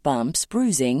 lumps, bumps,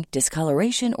 bruising,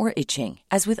 discoloration, or itching.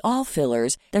 As with all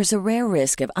fillers, there's a rare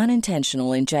risk of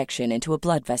unintentional injection into a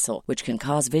blood vessel, which can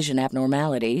cause vision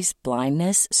abnormalities,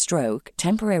 blindness, stroke,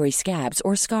 temporary scabs,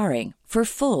 or scarring. For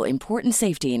full, important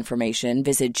safety information,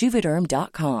 visit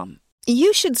Juvederm.com.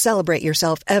 You should celebrate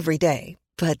yourself every day,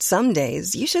 but some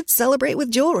days you should celebrate with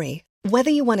jewelry. Whether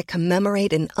you want to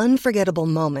commemorate an unforgettable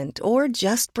moment or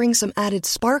just bring some added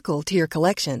sparkle to your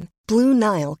collection, Blue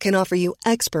Nile can offer you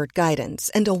expert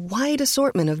guidance and a wide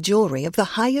assortment of jewelry of the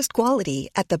highest quality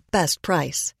at the best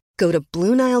price. Go to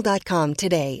BlueNile.com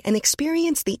today and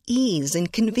experience the ease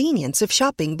and convenience of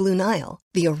shopping Blue Nile,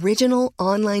 the original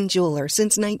online jeweler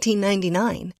since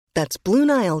 1999. That's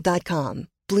BlueNile.com.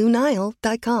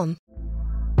 BlueNile.com.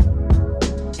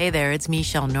 Hey there, it's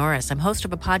Michelle Norris. I'm host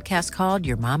of a podcast called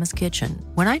Your Mama's Kitchen.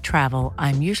 When I travel,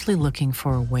 I'm usually looking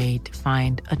for a way to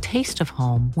find a taste of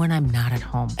home when I'm not at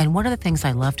home. And one of the things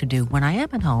I love to do when I am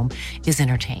at home is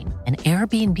entertain. And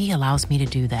Airbnb allows me to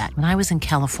do that. When I was in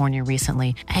California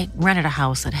recently, I rented a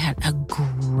house that had a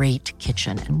great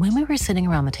kitchen. And when we were sitting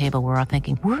around the table, we were all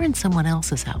thinking, we're in someone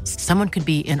else's house. Someone could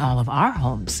be in all of our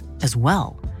homes as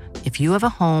well. If you have a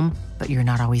home, but you're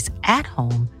not always at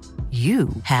home, you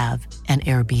have an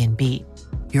Airbnb.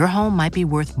 Your home might be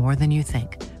worth more than you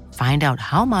think. Find out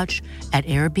how much at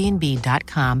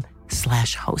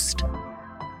airbnb.com/host.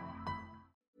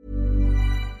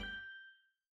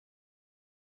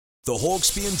 The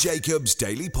Hawksbee and Jacobs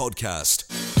Daily Podcast.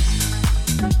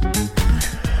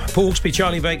 Paul Hawksbee,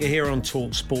 Charlie Baker here on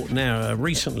Talk Sport Now.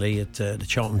 Recently at the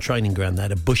Charlton Training Ground, they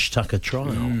had a Bush Tucker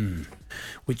trial,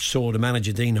 which saw the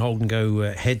manager Dean Holden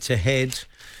go head-to-head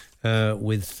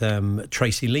with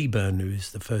Tracy Leeburn, who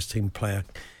is the first team player,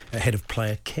 head of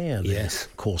player care. Yes.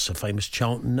 Of course, a famous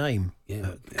Charlton name.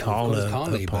 Yeah. Carl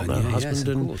partner, husband,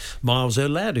 and Miles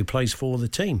O'Ladd, who plays for the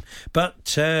team.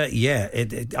 But,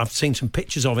 I've seen some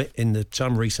pictures of it in the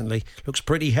Sun recently. Looks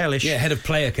pretty hellish. Yeah, head of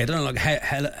player care. Don't like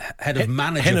head of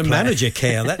manager care. Head of manager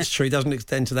care, that's true. Doesn't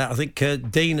extend to that. I think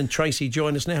Dean and Tracy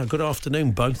join us now. Good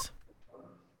afternoon, both.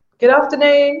 Good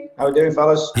afternoon. How are we doing,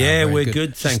 fellas? Yeah, we're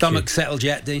good, thank Stomach you. settled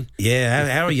yet, Dean?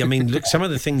 Yeah, how are you? I mean, look, some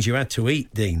of the things you had to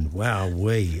eat, Dean.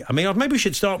 Wow-wee. I mean, maybe we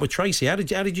should start with Tracy. How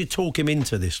did you talk him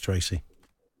into this, Tracy?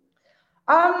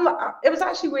 It was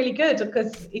actually really good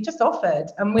because he just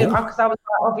offered, and because I was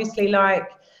obviously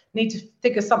need to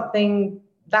figure something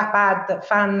that bad that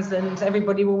fans and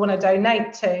everybody will want to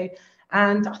donate to.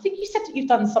 And I think you said that you've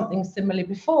done something similar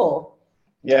before.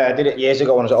 Yeah, I did it years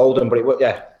ago when I was at Oldham, but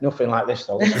nothing like this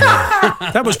though.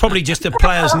 That was probably just a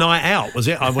players' night out, was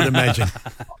it? I would imagine.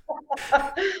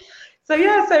 So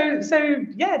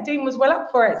Dean was well up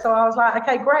for it. So I was like,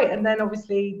 okay, great. And then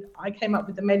obviously I came up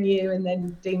with the menu, and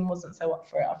then Dean wasn't so up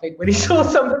for it, I think, when he saw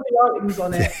some of the items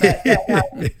on it. But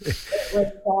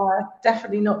it was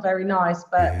definitely not very nice,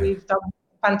 but we've done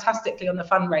fantastically on the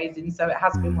fundraising, so it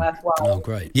has been worthwhile. Oh,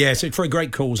 great. Yeah, so for a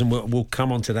great cause, and we'll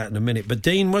come on to that in a minute. But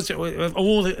Dean,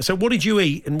 so what did you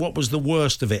eat, and what was the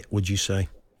worst of it, would you say?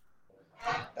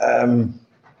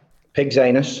 Pig's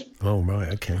anus. Oh, right,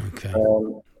 okay.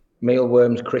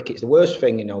 Mealworms, crickets. The worst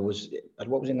thing, was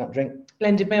what was in that drink?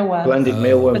 Blended mealworm. Blended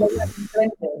mealworm.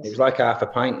 It was like half a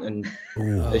pint, and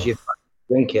as you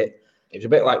drink it, it was a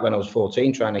bit like when I was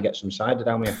 14 trying to get some cider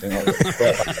down me. I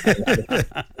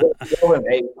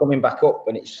think coming back up,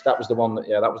 and that was the one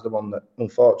that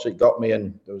unfortunately got me,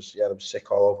 and there was sick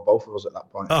all over both of us at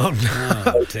that point.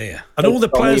 Oh dear! And all the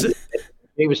players,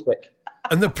 he was sick.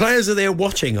 And the players are there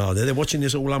watching, are they? They're watching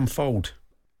this all unfold.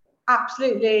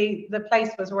 Absolutely, the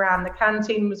place was rammed. The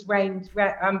canteen was rammed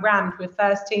with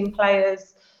first team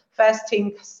players, first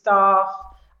team staff,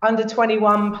 under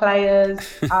 21 players.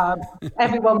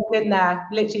 Everyone was in there.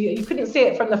 Literally, you couldn't see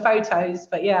it from the photos,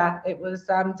 but yeah, it was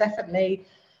definitely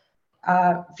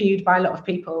viewed by a lot of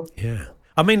people. Yeah.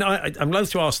 I mean, I'm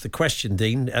loath to ask the question,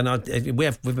 Dean, and we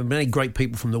have many great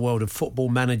people from the world of football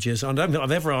managers. I don't think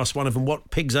I've ever asked one of them what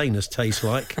pig's anus tastes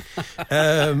like.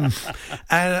 And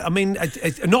I mean,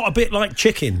 not a bit like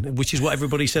chicken, which is what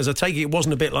everybody says. I take it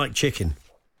wasn't a bit like chicken.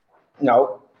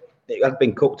 No, it had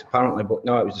been cooked apparently, but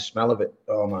no, it was the smell of it.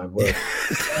 Oh my word!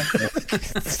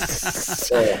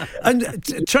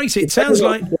 And Tracy, it sounds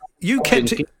like you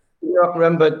kept it. You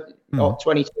remember?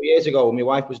 22 years ago when my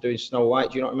wife was doing Snow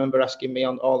White, do you not remember asking me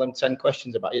on all them 10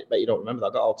 questions about it? But you don't remember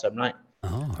that. I got all 10 right.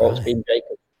 It's been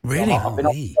Jacob. Really? I've been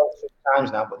on 6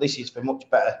 times now, but this is for much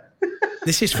better.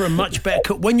 This is for a much better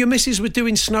cook. When your missus was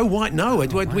doing Snow White,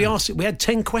 we had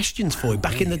 10 questions for you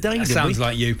back in the day. That sounds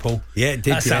like you, Paul. Yeah, it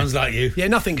did. That sounds like you. Yeah,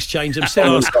 nothing's changed. I'm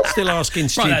still asking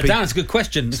stupid. Write that down. It's a good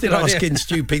question. Still asking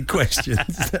stupid questions.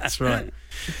 That's right.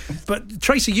 But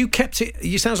Tracy, you kept it.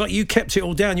 You sounds like you kept it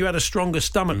all down. You had a stronger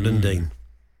stomach than Dean.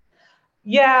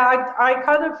 Yeah, I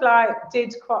kind of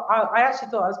did quite. I actually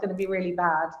thought I was going to be really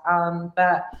bad,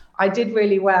 but I did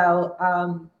really well.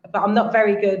 But I'm not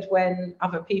very good when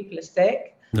other people are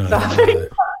sick. No, so I think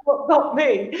that's what got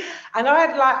me. And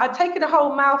I'd taken a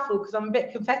whole mouthful because I'm a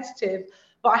bit competitive,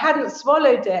 but I hadn't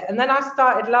swallowed it. And then I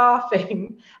started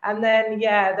laughing, and then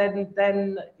I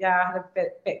had a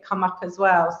bit come up as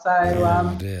well. So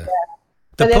yeah.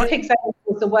 But the pig's anus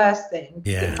was the worst thing.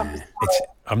 Yeah,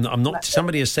 I'm not.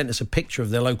 Somebody has sent us a picture of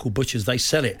their local butchers. They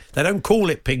sell it. They don't call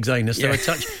it pig's anus. They're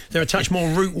a touch more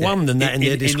Route 1 than that in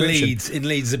their description. In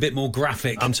Leeds, a bit more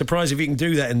graphic. I'm surprised if you can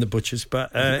do that in the butchers.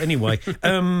 But anyway,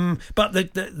 but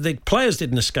the players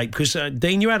didn't escape because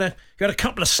Dean, you had a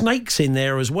couple of snakes in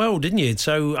there as well, didn't you?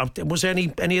 So was there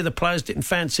any of the players didn't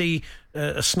fancy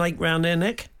a snake round their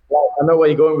neck? I know where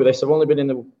you're going with this. I've only been in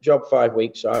the job 5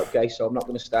 weeks, so I'm not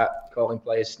going to start calling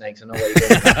players snakes. I know where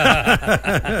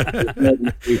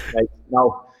you're going.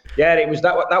 No, yeah, it was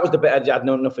that was the bit I'd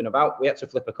known nothing about. We had to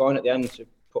flip a coin at the end to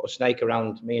put a snake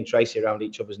around me and Tracy around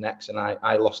each other's necks, and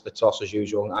I lost the toss as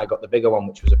usual, and I got the bigger one,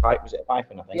 which was a pipe. Was it a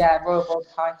python, I think? Yeah, Royal Bob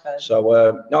python. So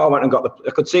I went and got I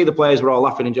could see the players were all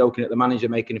laughing and joking at the manager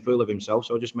making a fool of himself,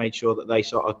 so I just made sure that they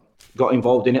sort of got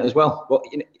involved in it as well. But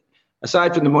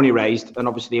aside from the money raised and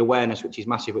obviously the awareness, which is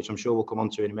massive, which I'm sure we'll come on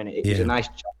to in a minute, it was a nice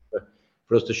chance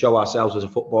for us to show ourselves as a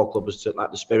football club, as to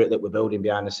the spirit that we're building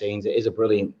behind the scenes. It is a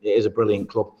brilliant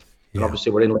club, and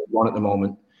obviously we're in League One at the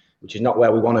moment, which is not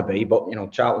where we want to be. But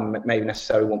Charlton maybe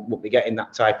necessarily won't be getting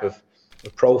that type of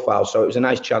profile, so it was a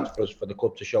nice chance for the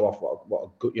club to show off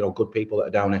what good people that are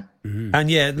down here. Mm-hmm.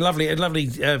 And yeah, lovely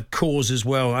cause as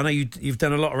well. I know you've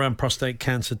done a lot around prostate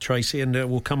cancer, Tracy, and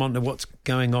we'll come on to what's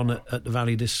going on at the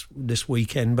Valley this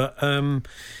weekend. But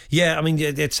yeah, I mean,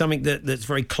 it's something that's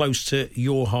very close to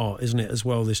your heart, isn't it, as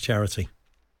well, this charity?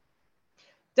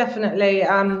 Definitely.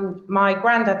 My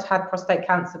granddad had prostate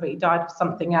cancer, but he died of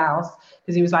something else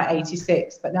because he was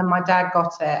 86. But then my dad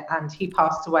got it and he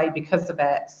passed away because of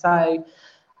it. So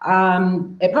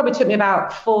It probably took me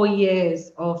about 4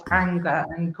 years of anger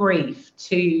and grief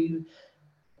to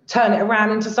turn it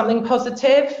around into something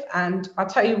positive. And I'll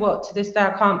tell you what, to this day,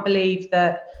 I can't believe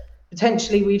that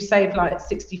potentially we've saved like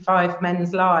 65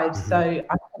 men's lives. Mm-hmm. So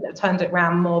I couldn't have turned it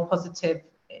around more positive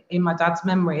in my dad's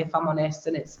memory, if I'm honest.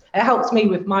 And it helps me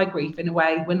with my grief in a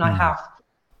way when I have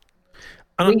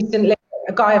recently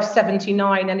a guy of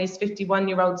 79 and his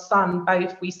 51-year-old son,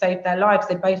 both, we saved their lives.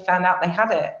 They both found out they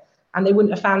had it, and they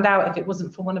wouldn't have found out if it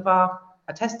wasn't for one of our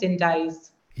testing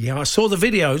days. Yeah, I saw the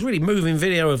video. It was a really moving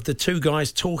video of the two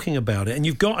guys talking about it. And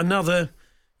you've got another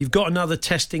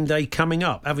testing day coming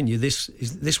up, haven't you?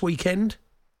 This weekend?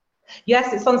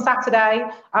 Yes, it's on Saturday.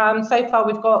 So far,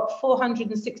 we've got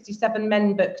 467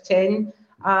 men booked in.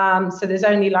 So there's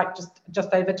only like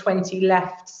just over 20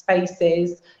 left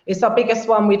spaces. It's our biggest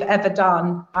one we've ever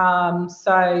done.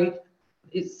 So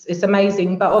it's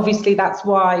amazing. But obviously, that's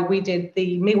why we did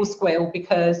the meal squill,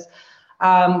 because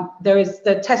there is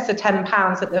the test of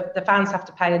 £10 that the fans have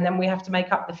to pay, and then we have to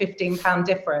make up the £15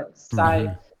 difference.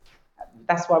 So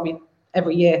that's why we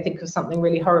every year think of something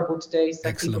really horrible to do, so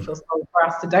Excellent. People feel sorry for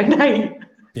us to donate.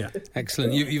 Yeah,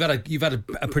 excellent. You've had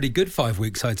a pretty good 5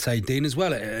 weeks, I'd say, Dean, as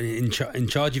well. In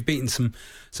charge, you've beaten some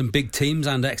big teams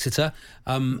and Exeter.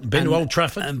 Been to Old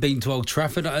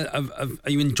Trafford. Are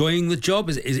you enjoying the job?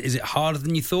 Is it harder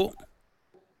than you thought?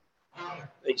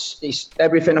 It's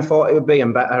everything I thought it would be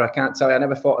and better. I can't tell you. I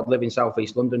never thought I'd live in South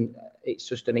East London. It's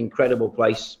just an incredible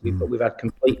place. We've had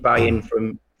complete buy-in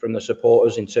from the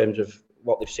supporters in terms of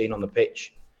what they've seen on the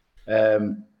pitch.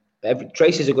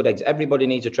 Tracy's a good example. Everybody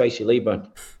needs a Tracy Leeburn.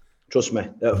 Trust me,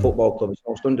 at a football club. It's the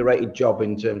most underrated job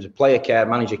in terms of player care,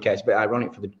 manager care. It's a bit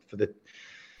ironic for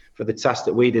the task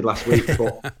that we did last week,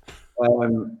 but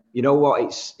you know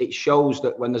what? It shows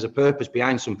that when there's a purpose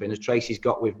behind something, as Tracy's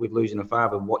got with losing a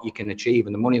father, what you can achieve,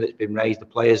 and the money that's been raised, the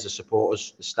players, the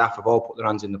supporters, the staff have all put their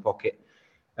hands in the pocket.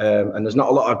 And there's not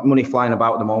a lot of money flying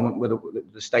about at the moment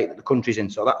with the state that the country's in.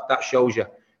 So that shows you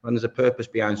when there's a purpose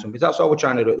behind something. That's all we're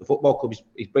trying to do at the football club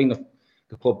is bring the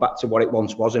club back to what it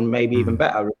once was, and maybe even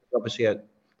better. Obviously,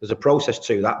 there's a process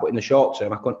to that, but in the short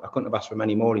term, I couldn't have asked for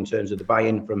many more in terms of the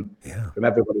buy-in from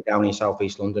everybody down in South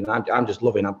East London. I'm just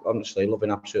loving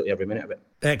absolutely every minute of it.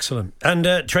 Excellent. And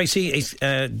Tracy,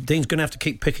 Dean's going to have to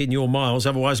keep picking your miles,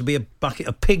 otherwise it'll be a bucket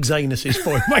of pig's anuses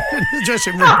for him in the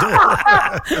dressing room door.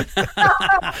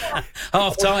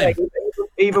 Half time.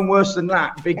 Even worse than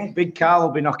that, big Carl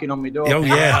will be knocking on my door. Oh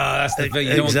yeah, that's the thing.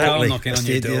 You don't want Carl knocking on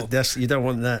your door. You don't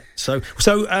want that. So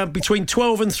between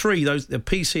 12 and 3, the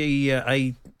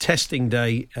PCA testing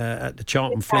day at the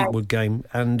Charlton Fleetwood game.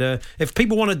 And if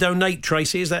people want to donate,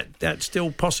 Tracy, is that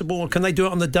still possible, or can they do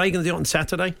it on the day? Can they do it on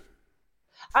Saturday?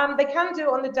 They can do it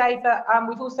on the day, but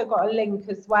we've also got a link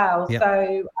as well. Yep.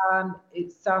 So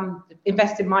it's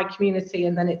invest in my community,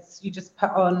 and then you just put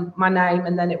on my name,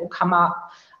 and then it will come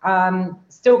up.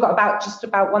 Still got just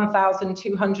about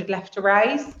 1,200 left to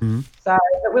raise. Mm-hmm. So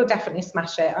but we'll definitely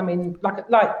smash it. I mean,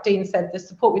 like Dean said, the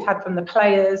support we've had from the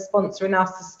players, sponsoring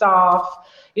us, the staff,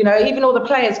 even all the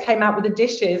players came out with the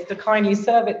dishes to kindly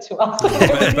serve it to us.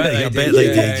 I bet they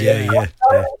did.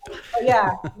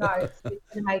 Yeah. No,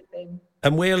 it's amazing.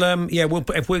 And we'll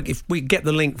if we get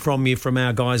the link from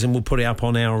our guys, and we'll put it up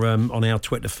on our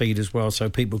Twitter feed as well, so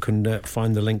people can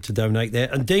find the link to donate there.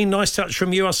 And Dean, nice touch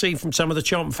from you. I see from some of the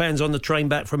Charlton fans on the train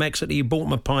back from Exeter, you bought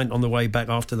them a pint on the way back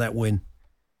after that win.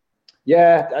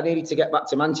 Yeah, I needed to get back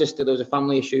to Manchester. There was a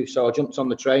family issue, so I jumped on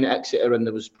the train at Exeter, and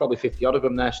there was probably 50 odd of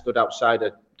them there stood outside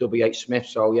of WH Smith.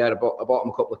 So yeah, I bought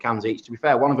them a couple of cans each. To be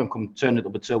fair, one of them turned it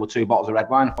up until with 2 bottles of red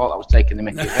wine. I thought that was taking the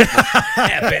mickey.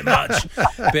 Yeah, a bit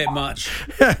much.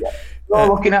 Yeah. They're all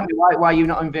looking at me like, why are you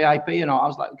not in VIP? I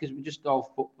was like, because we just go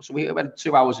football. So we had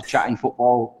 2 hours of chatting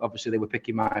football. Obviously, they were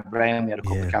picking my brain. We had a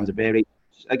couple of cans of beer each.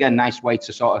 Again, nice way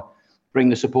to sort of bring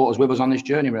the supporters with us on this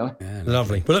journey, really. Yeah,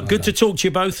 lovely. Well, look, good to talk to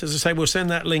you both. As I say, we'll send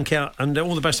that link out, and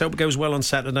all the best. I hope it goes well on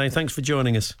Saturday. Thanks for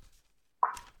joining us.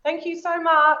 Thank you so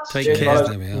much. Take care. All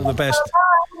the best.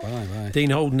 Bye.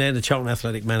 Dean Holden there, the Charlton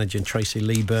Athletic manager, and Tracy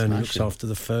Leeburn looks after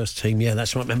the first team. Yeah,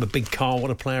 that's right. Remember Big Carl, what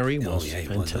a player he was. Yeah,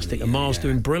 fantastic. And Miles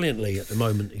doing brilliantly at the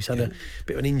moment. He's had a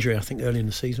bit of an injury, I think, early in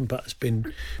the season, but it's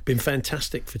been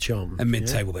fantastic for Charlton. And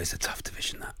mid-table, but it's a tough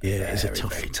division, that. Yeah, it's a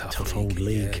tough old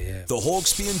league. Yeah. The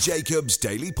Hawksby and Jacobs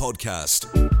Daily Podcast.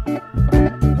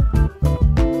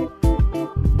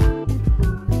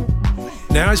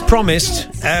 Now, as promised,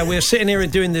 we're sitting here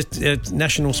and doing the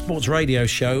National Sports Radio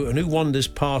show, and who wanders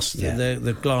past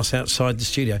the glass outside the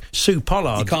studio? Sue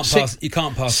Pollard. You can't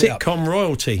pass it up. Sitcom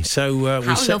royalty. So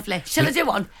how lovely. Shall I do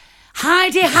one?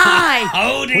 Hi.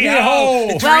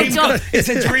 Howdy-ho. Well done. It's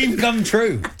a dream come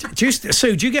true.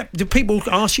 Sue, do people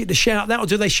ask you to shout that, or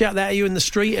do they shout that at you in the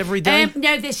street every day?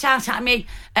 No, they shout at me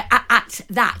at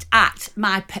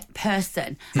my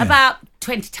person about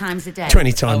 20 times a day.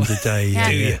 20 times a day,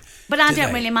 yeah. But I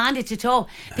don't really mind it at all.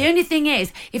 The only thing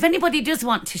is, if anybody does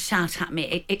want to shout at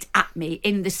me, it's at me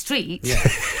in the street,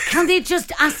 can they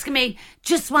just ask me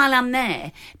just while I'm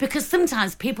there? Because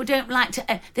sometimes people don't like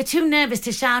to, they're too nervous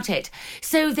to shout it.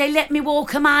 So they let me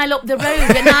walk a mile up the road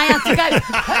and I have to go,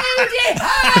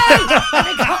 howdy-ho!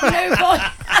 I got no voice.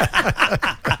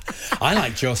 I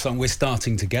liked your song, We're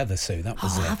Starting Together, Sue. That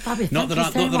was it. Not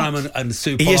that I'm a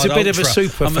Sue Pollard He is a bit of a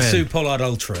super I'm fan. a Sue Pollard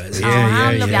ultra.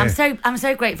 I'm lovely. I'm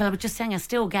so grateful. I was just saying, I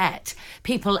still get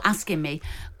people asking me,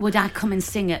 would I come and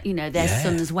sing at, their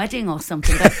son's wedding or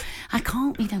something? But I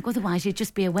can't, otherwise you'd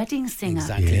just be a wedding singer.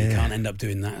 Exactly. You can't end up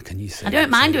doing that, can you? I don't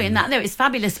mind doing that, though. It's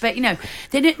fabulous. But,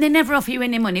 they never offer you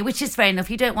any money, which is fair enough.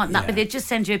 You don't want that, but they just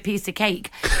send you a piece of cake,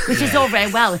 which is all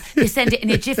very well. You send it in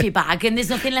a jiffy bag and there's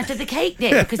nothing left of the cake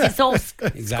there because it's all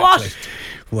squashed.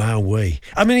 Wowee!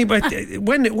 I mean,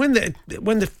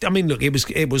 look,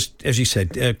 it was as you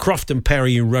said, Croft and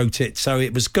Perry who wrote it, so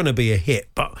it was going to be a hit.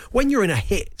 But when you're in a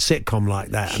hit sitcom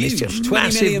like that, huge, it's just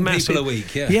 20 million massive people a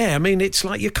week. Yeah. I mean, it's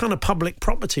like you're kind of public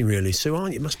property, really, Sue,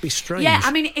 aren't you? It must be strange. Yeah,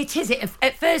 I mean, it is.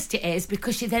 At first, it is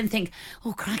because you then think,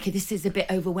 oh, crikey, this is a bit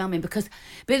overwhelming. But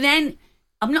then.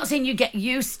 I'm not saying you get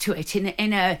used to it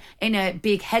in a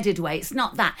big-headed way. It's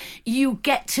not that. You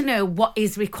get to know what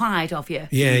is required of you.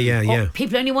 Yeah.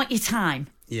 People only want your time.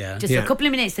 Yeah. Just a couple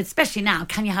of minutes, especially now.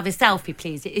 Can you have a selfie,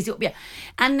 please?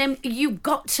 And you've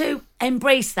got to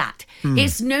embrace that.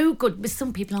 It's no good, but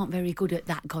some people aren't very good at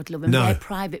that, God love them. No. They're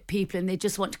private people and they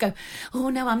just want to go, oh,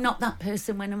 no, I'm not that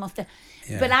person when I'm off there.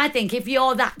 Yeah. But I think if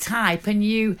you're that type and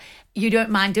you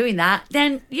don't mind doing that,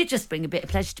 then you just bring a bit of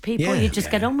pleasure to people. You just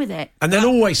get on with it. And then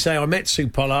always say, I met Sue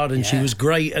Pollard and she was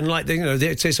great. And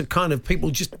there's a kind of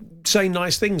people just say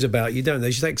nice things about you, don't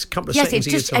they? She takes a couple of seconds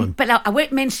of your time. But I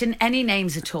won't mention any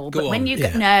names at all. Go but when on. you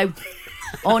go, no.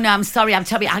 Oh, no, I'm sorry. I'm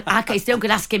telling you, it's no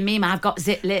good asking me, I've got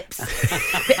zit lips.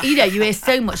 But, you hear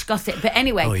so much gossip. But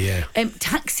anyway,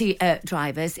 taxi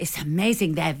drivers, it's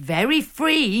amazing. They're very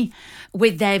free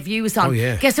with their views on.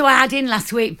 Guess who I had in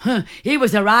last week? He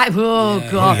was all right.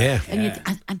 God. And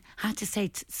I had to say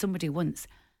to somebody once,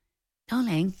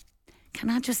 darling, can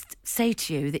I just say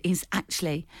to you that he's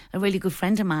actually a really good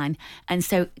friend of mine? And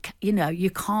so,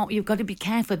 you've got to be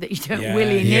careful that you don't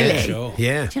willy-nilly. Sure.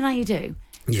 Yeah. Do you know how you do?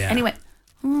 Yeah. Anyway,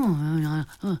 I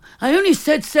only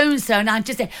said so-and-so, and I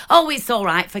just said, it's all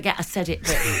right, forget I said it.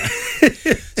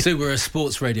 So we're a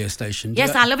sports radio station.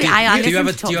 Yes, I love it. Do you have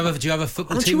a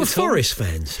football Aren't team? You a at all? Forest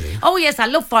fan, Sue? Oh yes, I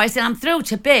love Forest, and I'm thrilled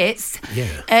to bits.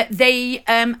 Yeah. They,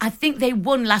 I think they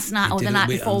won last night or the night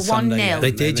before 1-0.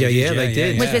 They did, they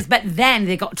did. Which was, but then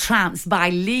they got trounced by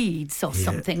Leeds or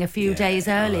something a few days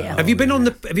earlier. Have you been on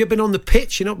the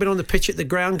pitch? You've not been on the pitch at the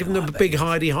ground? Give them a big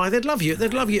hidey hi. They'd love you.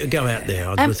 They'd love you to go out there.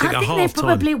 I think they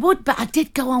probably would, but I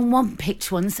did go on one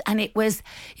pitch once, and it was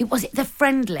the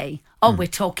friendly. We're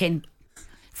talking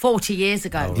 40 years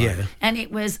ago. And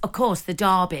it was, of course, the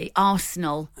derby,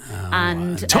 Arsenal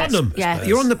and Tottenham.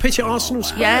 You're on the pitch at Arsenal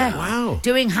Square. Yeah. Wow.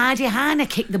 Doing Heidi Hine, I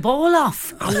kicked the ball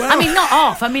off. Oh, wow. I mean, not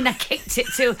off. I mean, I kicked it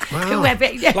to whoever.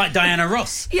 Yeah. Like Diana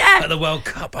Ross at the World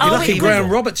Cup. You're lucky Graham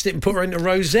Roberts didn't put her into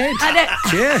Rose Ed.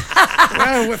 Yeah.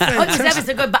 Wow, we're fantastic. It was ever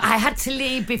so good, but I had to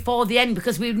leave before the end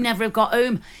because we'd never have got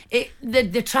home.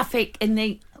 The traffic in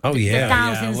the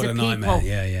thousands what a of nightmare. people.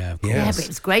 Yeah, of course. Yeah, but it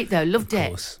was great though. Loved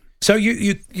it. So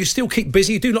you still keep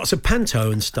busy. You do lots of panto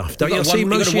and stuff, don't you? You've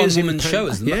got a one-woman show,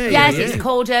 isn't it? Yes, it's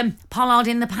called Pollard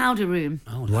in the Powder Room.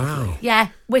 Oh, wow. Yeah,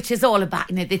 which is all about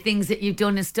the things that you've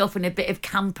done and stuff, and a bit of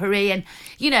campery,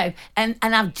 and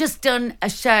I've just done a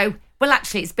show. Well,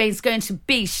 actually, it's going to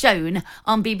be shown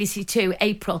on BBC Two,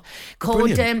 April,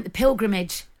 called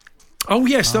Pilgrimage. Oh,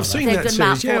 yes, I've seen that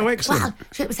series. Yeah, excellent. Wow,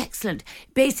 it was excellent.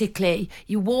 Basically,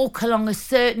 you walk along a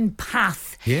certain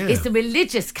path. Yeah. It's the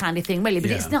religious kind of thing, really,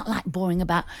 but it's not like boring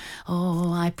about,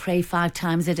 I pray 5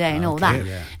 times a day and all that.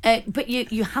 Yeah. But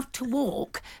you have to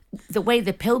walk the way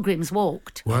the pilgrims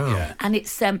walked. Wow. Yeah. And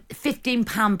it's £15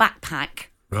 backpack.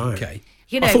 Right. Okay.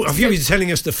 I thought you were telling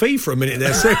us the fee for a minute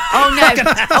there. So.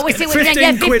 Oh, no. We see what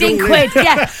 15 quid,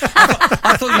 yeah.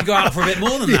 I thought you'd go out for a bit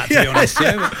more than that, to be honest.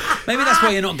 Yeah. Maybe that's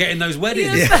why you're not getting those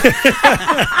weddings.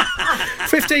 Yeah.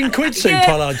 15 quid Sue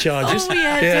Pollard charges. Oh,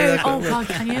 yeah. God,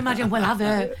 can you imagine? Well, I've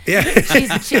heard. Yeah.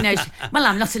 Well,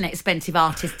 I'm not an expensive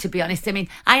artist, to be honest. I mean,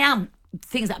 I am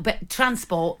things like, but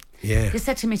transport. Yeah. They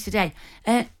said to me today,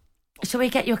 shall we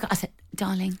get your car? I said,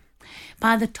 darling,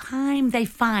 by the time they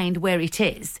find where it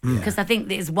is, because I think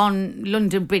there's one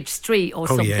London Bridge Street or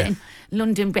something,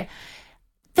 London Bridge.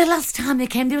 The last time they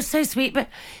came, they were so sweet, but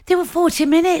they were 40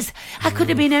 minutes. I could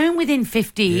have been home within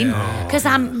 15 because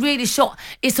I'm really short.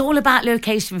 It's all about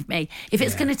location for me. If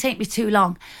it's going to take me too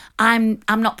long, I'm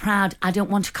not proud. I don't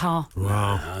want a car.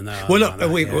 Wow. Well, look,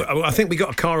 I think we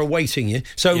got a car awaiting you.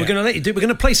 So we're going to let you do. We're going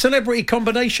to play Celebrity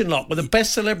Combination Lock with the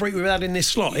best celebrity we've had in this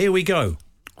slot. Here we go.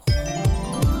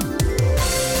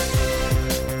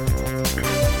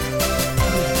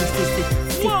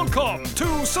 Welcome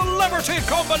to Celebrity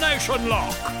Combination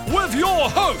Lock with your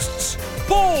hosts,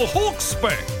 Paul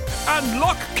Hawksby and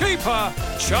lock keeper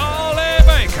Charlie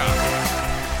Baker.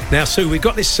 Now, Sue, we've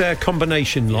got this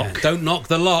combination lock. Yeah, don't knock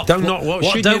the lock. Don't knock what?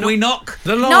 What don't we knock?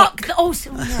 The lock.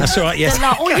 That's all right, yes. The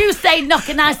lock. Or you say knock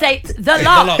and I say the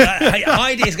lock. Hey,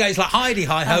 Heidi, it's like Heidi,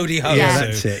 hi, Hody, ho. Yeah,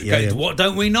 that's it. Yeah. What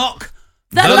don't we knock?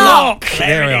 The lock.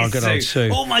 There we are, good old Sue.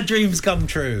 All my dreams come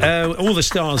true. All the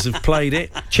stars have played it.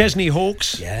 Chesney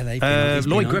Hawkes. Yeah, they've been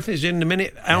Lloyd Griffiths in a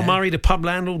minute. Al Murray, the pub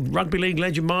landlord, rugby league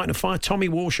legend Martin Fire, Tommy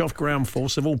Warshoff, ground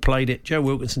force. They've all played it. Joe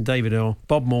Wilkinson, David Earl,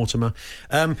 Bob Mortimer.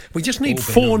 We just need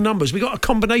 4 numbers. We've got a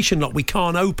combination lock we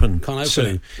can't open.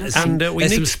 Sue. And we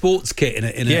need some sports kit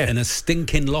in a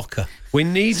stinking locker. We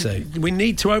need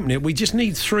to open it. We just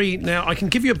need 3. Now, I can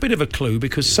give you a bit of a clue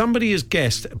because somebody has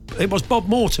guessed. It was Bob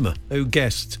Mortimer who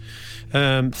guessed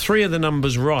 3 of the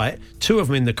numbers right, 2 of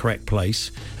them in the correct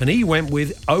place, and he went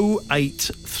with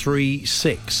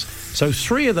 0836. So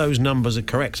 3 of those numbers are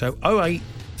correct. So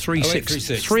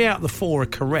 0836. 3 out of the 4 are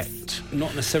correct.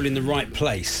 Not necessarily in the right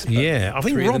place. Yeah, I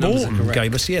think Rob Orton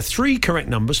gave us 3 correct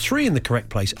numbers, 3 in the correct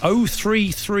place.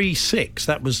 0336.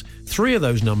 That was 3 of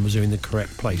those numbers are in the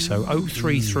correct place. So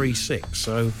 0336.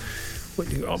 So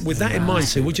with that in mind,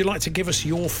 Sue, would you like to give us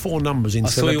your 4 numbers in? I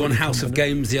saw you on House of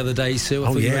Games the other day, Sue. I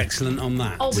thought you were excellent on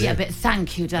that. Oh yeah, but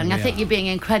thank you, darling. I think you're being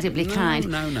incredibly kind.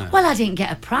 No. Well, I didn't get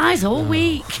a prize all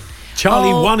week.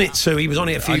 Charlie won it, Sue. He was on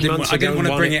it a few months ago. I didn't want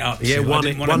to bring it up. Yeah, won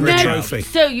the trophy.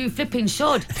 So you flipping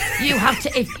should. You have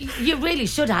to. If you really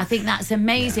should. I think that's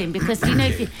amazing because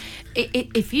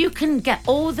if you can get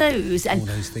all those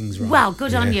things right. Well,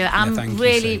 good on you. I'm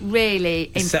really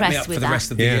impressed set me up with for the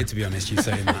rest of the year, to be honest. You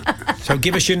saying that. So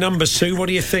give us your numbers, Sue. What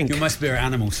do you think? You're my spirit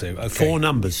animal, Sue. Okay. 4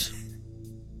 numbers.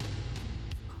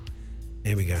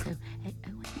 Here we go. So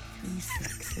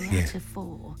 0836 out of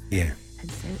 4. Yeah.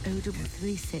 And so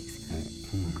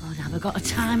 0336. Oh God, have I got a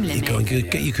time limit?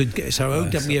 You could get so OW.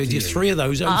 Just 3 of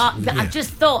those. I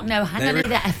just thought. No, hang on a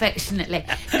minute, affectionately.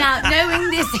 Now,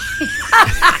 knowing this.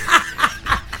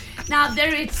 Now,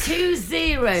 there are 2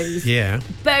 zeros. Yeah.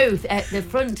 Both at the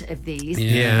front of these.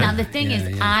 Yeah. Now, the thing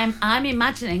is, I'm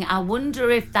imagining, I wonder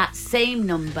if that same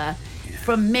number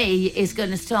from me is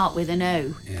going to start with an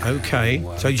O. Yeah. Okay.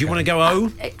 So do you want to go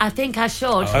O? I think I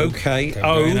should. Okay.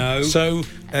 O. So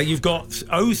you've got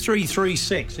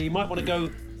 0336. So you might want to go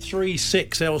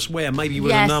 36 elsewhere, maybe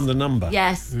with another number.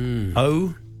 Yes.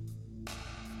 O.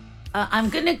 I'm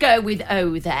going to go with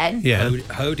O then. Yeah.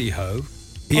 Hody ho.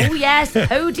 Yeah. Oh, yes,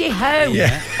 hody ho.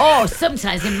 Yeah. Or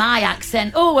sometimes in my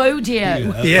accent,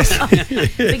 odio. Yes.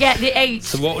 Forget the H.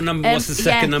 So what number? What's the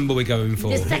second number we're going for?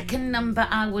 The second number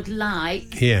I would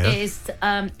like is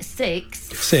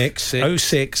 6.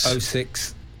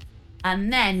 06.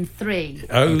 And then 3.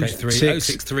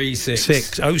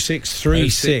 0636.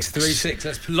 0636.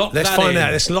 Let's lock Let's that find in.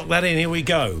 out. Let's lock that in. Here we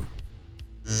go.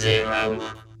 0,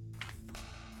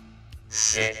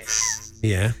 6.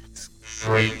 Yeah.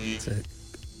 3.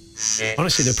 6.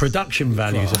 Honestly, the production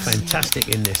values are fantastic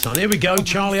in this one. Here we go,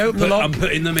 Charlie. Open the lock. I'm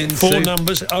putting them in. 4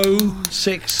 numbers.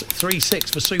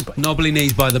 0636 for super. Knobbly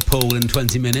knees by the pool in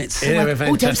 20 minutes.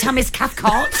 Don't tell Miss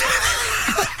Cathcart.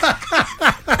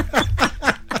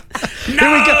 Here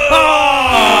we go.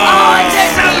 I'm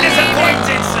so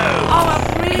disappointed, Sue.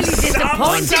 I'm really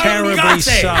disappointed. I'm terribly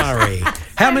sorry.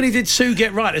 How many did Sue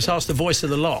get right? Let's ask the voice of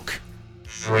the lock.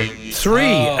 3. 3.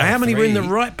 How many were in the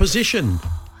right position?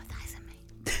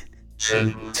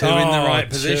 2. 2 in the right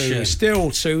position. 2.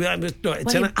 Still 2.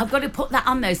 I've got to put that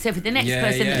on though, so for the next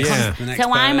person that comes.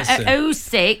 So I'm at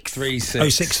 06.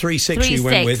 0636 you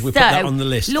went with. We put that on the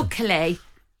list. Luckily,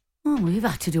 we've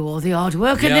had to do all the hard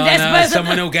work and the next person.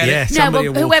 Someone will get it. No, but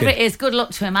whoever it is, good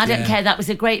luck to him. I don't care. That was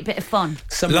a great bit of fun.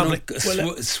 Someone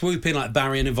will swoop in like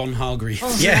Barry and Yvonne Hargreaves.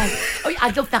 Oh, yeah.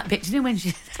 I love that bit. Do you know when she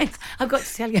says, I've got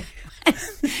to tell you,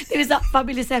 there was that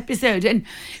fabulous episode and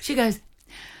she goes,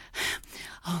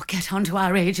 Oh, get on to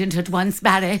our agent at once,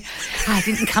 Barry. I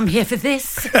didn't come here for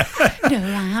this. No,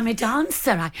 I am a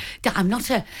dancer. I'm not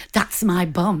a... That's my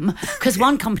bum. Because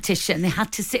one competition, they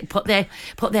had to put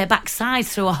their backside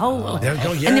through a hole. Oh,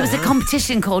 yeah. And there was a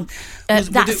competition called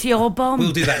That's Your Bum.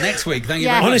 We'll do that next week. Thank you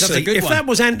very much. Honestly, if that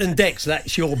was Ant and Dex,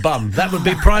 That's Your Bum, that would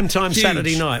be prime time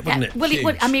Saturday night, wouldn't it? Well, it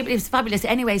would. I mean, it was fabulous.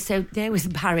 Anyway, so there was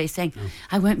Barry saying,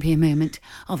 I won't be a moment.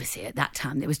 Obviously, at that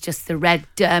time, there was just the red,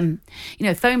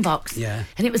 phone box. Yeah.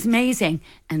 And it was amazing.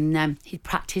 And he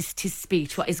practiced his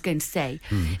speech, what he's going to say.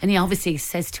 And he obviously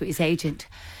says to his agent,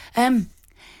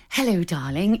 hello,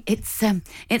 darling,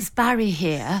 it's Barry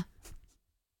here.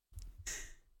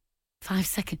 5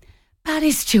 seconds.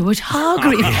 Barry Stewart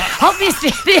Hargreaves.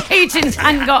 Obviously, the agent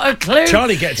hadn't got a clue.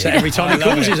 Charlie gets it every time he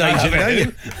calls his agent,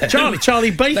 don't you? Charlie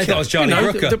Baker. They thought it was Charlie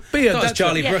Brooker. The beard. That's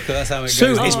Charlie Brooker. That's how it goes.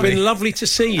 Sue, it's been lovely to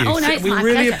see you. Oh, no, it's we my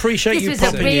really pleasure. appreciate This you was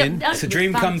popping in. It's a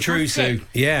dream come true, Sue.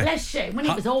 Yeah. Bless you. When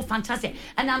it was all fantastic.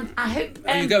 And I hope...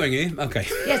 Are you going, Ian? Okay.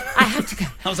 Yes, I have to go.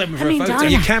 I was hoping for a photo.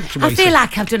 Darling, You camped, I feel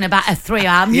like I've done about a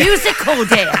 3-hour musical,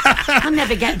 dear. I'll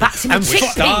never get back to my And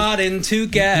chickpea. Starting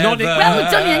together.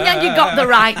 Well done, and you got the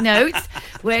right notes.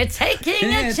 We're taking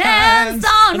a chance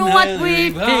on what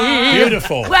we feel.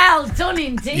 Beautiful. Well done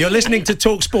indeed. You're listening to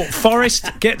TalkSport. Forest,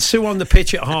 get Sue on the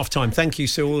pitch at half-time. Thank you,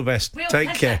 Sue. All the best. Real Take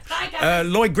pleasure. care. Bye,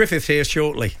 Lloyd Griffith here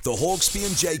shortly. The Hawksbee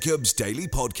and Jacobs Daily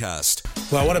Podcast.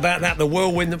 Well, what about that? The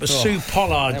whirlwind that was Sue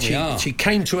Pollard. She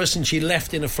came to us and she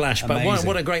left in a flash. But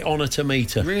what a great honour to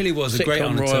meet her. It really was a great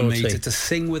honour to meet her. To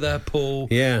sing with her, Paul.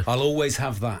 Yeah. I'll always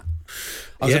have that.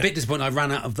 I was a bit disappointed. I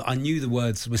ran out of... I knew the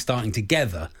words were starting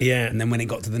together. Yeah. And then when it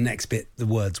got to the next bit, the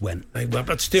words went.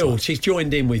 But still, she's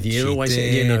joined in with you. She Always,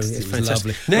 did. It's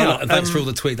fantastic. Lovely. Now, thanks for all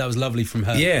the tweets. That was lovely from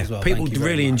her as well. People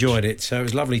really enjoyed it. So it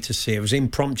was lovely to see. It was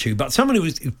impromptu. But someone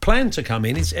who planned to come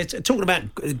in is talking about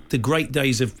the great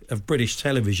days of British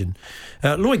television.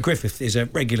 Lloyd Griffith is a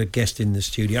regular guest in the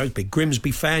studio. He's a big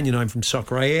Grimsby fan. You know him from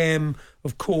Soccer AM,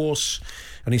 of course,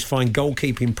 and his fine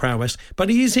goalkeeping prowess. But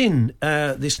he is in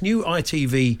this new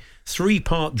ITV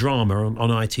 3-part drama on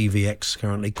ITVX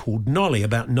currently called Nolly,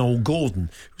 about Noel Gordon,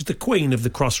 who's the queen of the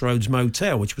Crossroads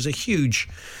Motel, which was a huge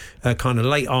kind of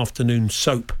late afternoon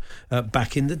soap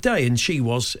back in the day, and she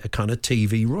was a kind of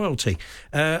TV royalty.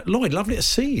 Lloyd, lovely to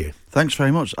see you. Thanks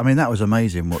very much. I mean, that was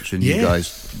amazing watching you guys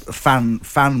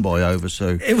fanboy over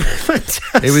Sue. It was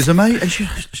fantastic. It was amazing. And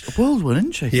she's a whirlwind,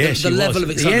 isn't she? Yeah, the level of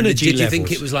excitement. Energy Did you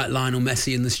think it was like Lionel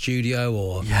Messi in the studio,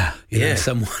 or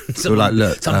someone like,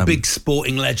 look, some big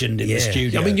sporting legend in the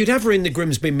studio? I mean, you'd have her in the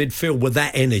Grimsby midfield with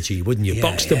that energy, wouldn't you?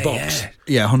 Box to box.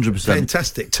 Yeah, 100%.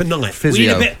 Fantastic. Tonight.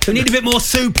 Physio. We need a bit more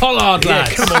Sue Pollard,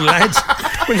 lads. Come on, lads.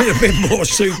 We need a bit more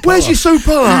Sue Pollard. Where's your Sue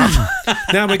Pollard?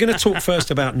 Now, we're going to talk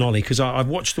first about Nolly, because I've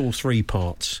watched all 3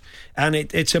 parts. And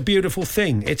it's a beautiful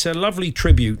thing. It's a lovely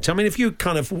tribute. I mean, if you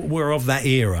kind of were of that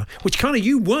era, which kind of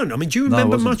you weren't. I mean, do you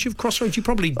remember much of Crossroads? You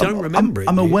probably don't remember it.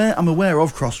 I was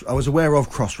aware of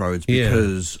Crossroads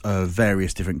because of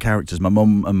various different characters. My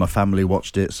mum and my family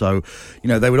watched it, so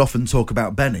they would often talk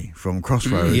about Benny from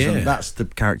Crossroads, and that's the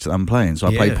character that I'm playing. So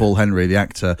I play Paul Henry, the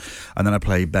actor, and then I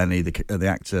play Benny, the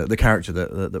character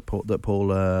that Paul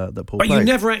But played.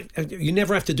 you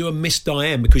never have to do a Miss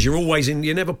Diane, because you're always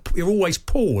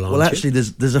Paul, aren't you? Well, actually,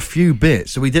 there's a few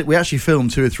bits. So we actually filmed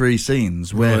 2 or 3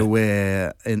 scenes where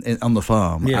we're on the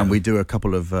farm, and we do a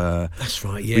couple of. That's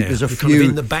right. Yeah, there's a you're few kind of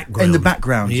in the background. In the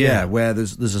background, where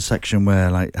there's a section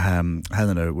where like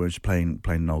Helena, who's playing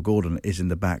Noel Gordon, is in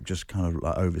the back, just kind of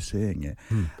like overseeing it.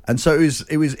 And so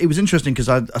it was interesting, because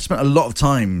I spent a lot of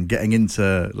time getting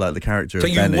into like the character. So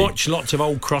of you Benny. watch lots of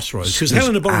old Crossroads, because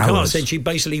Helena Bonham Carter said she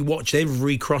basically watched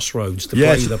every Crossroads to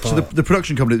play the part. So the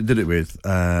production company that did it with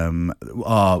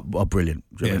are brilliant.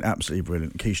 I mean, absolutely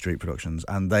brilliant. Key Street Productions,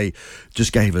 and they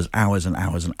just gave us hours and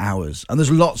hours and hours. And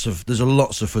there's lots of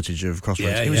footage of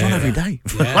Crossroads. It was on every day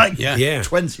for 20 odd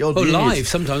years. Live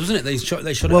sometimes, wasn't it? They shot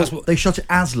it. They shot it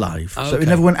as live, so it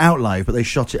never went out live, but they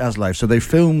shot it as live. So they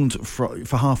filmed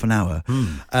for half an hour,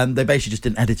 and they basically just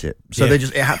didn't edit it. So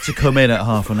it had to come in at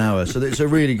half an hour. So it's a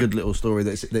really good little story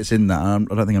that's in that. I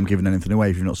don't think I'm giving anything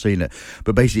away if you've not seen it.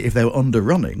 But basically, if they were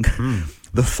underrunning.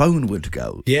 The phone would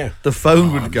go. Yeah. The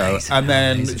phone would go. And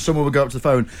then someone would go up to the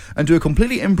phone and do a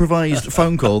completely improvised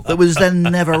phone call that was then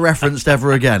never referenced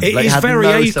ever again. It is very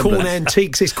Acorn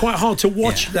Antiques. It's quite hard to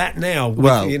watch that now.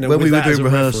 When we were doing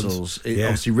rehearsals,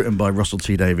 obviously written by Russell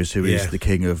T Davies, who is the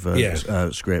king of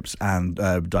scripts, and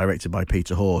directed by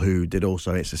Peter Hoare, who did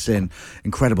also It's a Sin.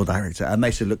 Incredible director. And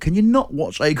they said, look, can you not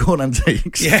watch Acorn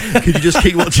Antiques? Could you just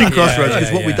keep watching Crossroads?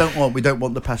 Because we don't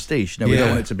want the pastiche. We don't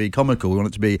want it to be comical. We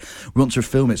want to to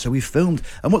film it. So we filmed,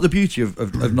 and what the beauty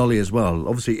of Nolly as well,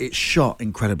 obviously it's shot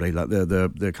incredibly. Like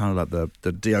the kind of like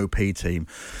the DOP team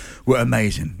were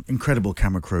amazing, incredible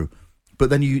camera crew. But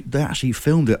then they actually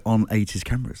filmed it on 80s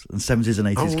cameras and 70s and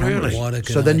 80s cameras. Really? What a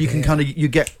good so then idea. you can kind of you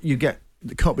get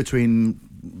the cut between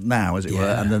now, as it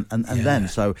were, and then.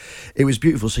 So it was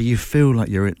beautiful. So you feel like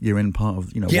you're in part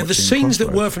of, you know. Yeah, the scenes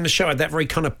that were from the show had that very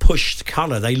kind of pushed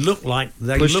colour. They looked like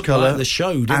like the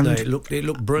show, didn't they? It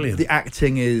looked brilliant. The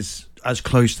acting is as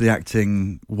close to the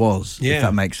acting was, if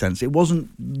that makes sense. It wasn't,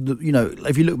 you know,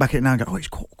 if you look back at it now and go, oh, it's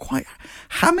quite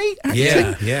hammy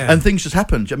acting. Yeah. And things just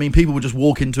happened. I mean, people would just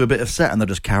walk into a bit of set and they'll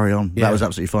just carry on. Yeah. That was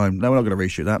absolutely fine. No, we're not going to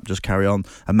reshoot that. Just carry on.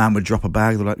 A man would drop a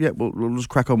bag. They're like, yeah, we'll just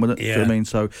crack on with it. Yeah. Do you know what I mean?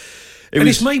 So...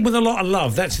 It's made with a lot of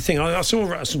love. That's the thing. I saw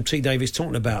Russell T Davies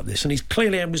talking about this, and he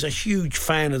clearly was a huge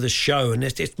fan of the show, and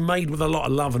it's made with a lot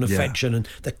of love and affection, and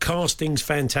the casting's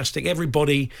fantastic.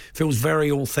 Everybody feels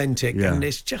very authentic, and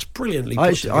it's just brilliantly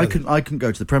put together. I couldn't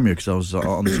go to the premiere because I was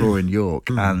on tour in York,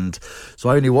 and so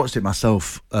I only watched it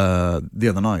myself the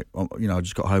other night. You know, I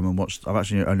just got home and watched. I've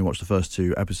actually only watched the first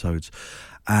 2 episodes.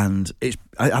 And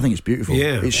I think it's beautiful.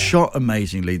 It's shot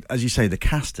amazingly. As you say, the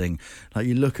casting, like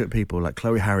you look at people like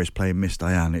Chloe Harris playing Miss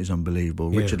Diane, is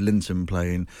unbelievable. Richard Linton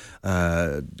playing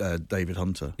David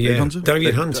Hunter.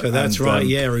 David Hunter, that's right.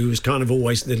 He was kind of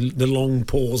always the long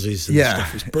pauses and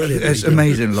stuff. It's brilliant. It's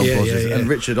amazing long pauses. And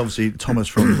Richard, obviously, Thomas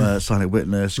from Silent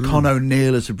Witness, Con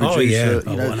O'Neill as a producer.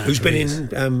 Who's been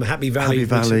in Happy Valley.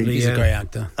 He's a great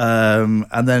actor.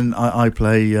 And then I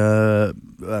play...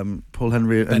 Paul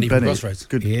Henry and Benny.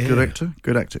 Good actor.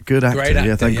 Great actor. Great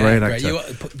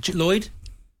actor. Lloyd,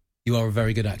 you are a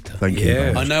very good actor. Thank you.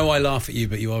 I know I laugh at you,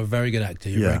 but you are a very good actor.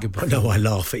 You're a very good performer. I know I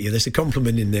laugh at you. There's a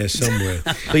compliment in there somewhere.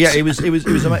 But yeah, it was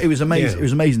amazing. It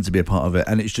was amazing to be a part of it,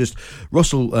 and it's just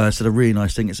Russell said a really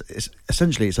nice thing. It's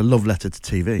essentially it's a love letter to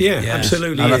TV. Yeah,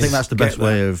 absolutely. And I think that's the best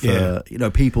way of you know,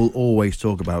 people always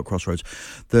talk about Crossroads.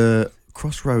 The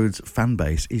Crossroads fan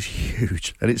base is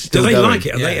huge, and it's still. Do they going. like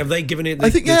it? Have they given it? I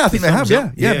think they have.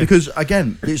 Yeah. Because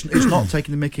again, it's not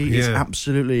taking the mickey. It's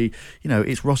absolutely, you know,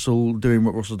 it's Russell doing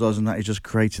what Russell does, and that is just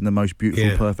creating the most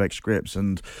beautiful, perfect scripts.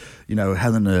 And you know,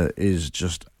 Helena is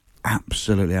just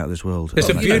absolutely out of this world. There's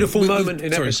a beautiful moment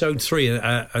in episode 3,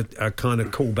 a kind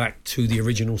of callback to the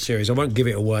original series. I won't give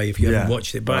it away if you haven't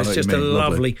watched it, but it's just a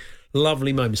lovely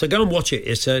moment. So go and watch it.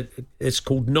 It's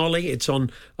called Nolly. It's on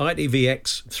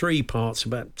ITVX, 3 parts,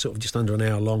 about sort of just under an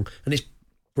hour long, and it's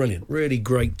brilliant. Really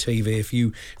great TV if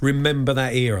you remember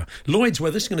that era. Lloyd's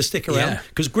with us, going to stick around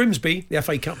because Grimsby, the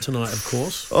FA Cup tonight, of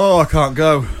course. Oh, I can't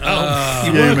go.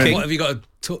 You're working. What have you got?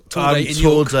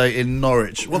 Tour day in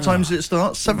Norwich. What time does it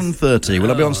start? 7:30.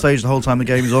 Will I be on stage the whole time the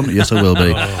game is on? Yes, I will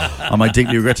be. Am I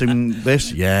deeply regretting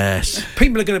this? Yes.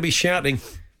 People are going to be shouting.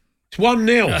 It's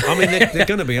 1-0. I mean, they're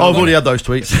going to be. I've already had those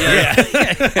tweets.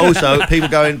 Also, people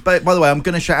going, by the way, I'm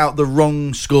going to shout out the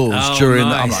wrong scores during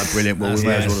that. I'm like, brilliant. Well, we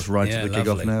may as well just write to the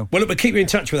kick-off now. Well, look, we'll keep you in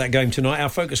touch with that game tonight. Our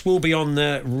focus will be on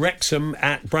Wrexham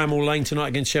at Bramall Lane tonight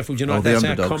against Sheffield United. That's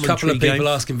our commentary. A couple of people game.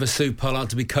 asking for Sue Pollard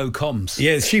to be co-coms.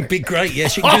 Yeah, she'd be great. Yeah,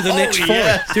 she can do the next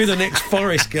Forest. Do the next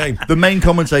Forest game. The main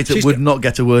commentator would not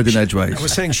get a word in edgeways. I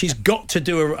was saying she's got to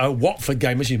do a Watford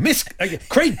game, as you Miss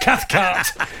Craig Cathcart.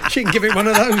 She can give it one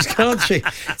of those, can't she?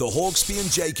 The Hawksby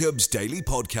and Jacobs Daily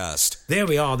Podcast. There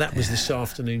we are. That was this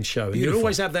afternoon's show. You'll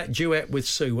always have that duet with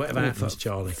Sue, whatever happens,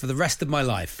 Charlie. For the rest of my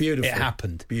life. Beautiful. It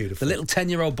happened. Beautiful. The little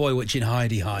 10-year-old boy watching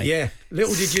Heidi High. Yeah.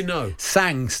 Little did you know.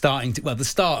 The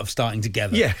start of starting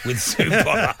together with Sue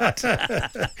Pollard.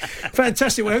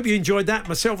 Fantastic. Well, I hope you enjoyed that.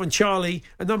 Myself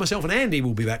and Andy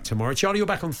will be back tomorrow. Charlie, you're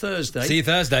back on Thursday. See you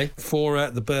Thursday. For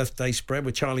the birthday spread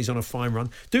where Charlie's on a fine run.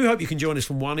 Do hope you can join us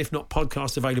from 1, if not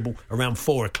podcast available around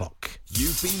 4 o'clock.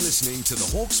 You've been listening to the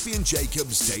Hawksby and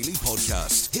Jacobs Daily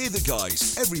Podcast. Hear the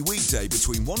guys every weekday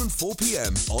between 1 and 4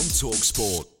 p.m. on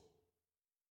TalkSport.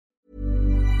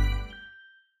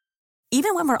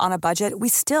 Even when we're on a budget, we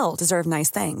still deserve nice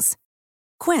things.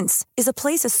 Quince is a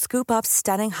place to scoop up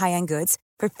stunning high-end goods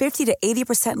for 50 to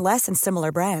 80% less than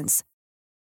similar brands.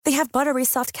 They have buttery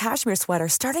soft cashmere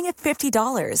sweaters starting at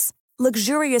 $50,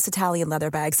 luxurious Italian leather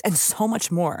bags, and so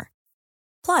much more.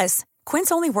 Plus,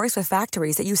 Quince only works with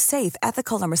factories that use safe,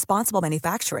 ethical, and responsible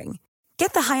manufacturing.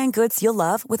 Get the high-end goods you'll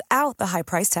love without the high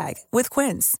price tag with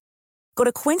Quince. Go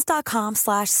to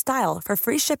quince.com/style for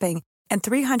free shipping and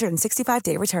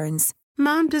 365-day returns.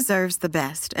 Mom deserves the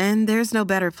best, and there's no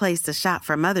better place to shop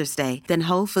for Mother's Day than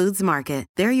Whole Foods Market.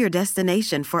 They're your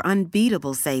destination for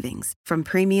unbeatable savings, from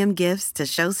premium gifts to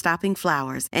show-stopping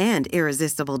flowers and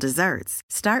irresistible desserts.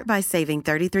 Start by saving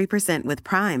 33% with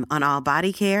Prime on all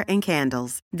body care and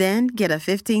candles. Then get a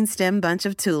 15-stem bunch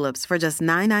of tulips for just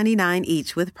 $9.99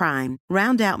 each with Prime.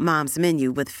 Round out Mom's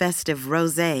menu with festive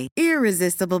rosé,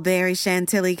 irresistible berry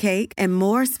chantilly cake, and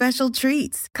more special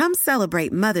treats. Come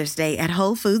celebrate Mother's Day at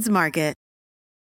Whole Foods Market.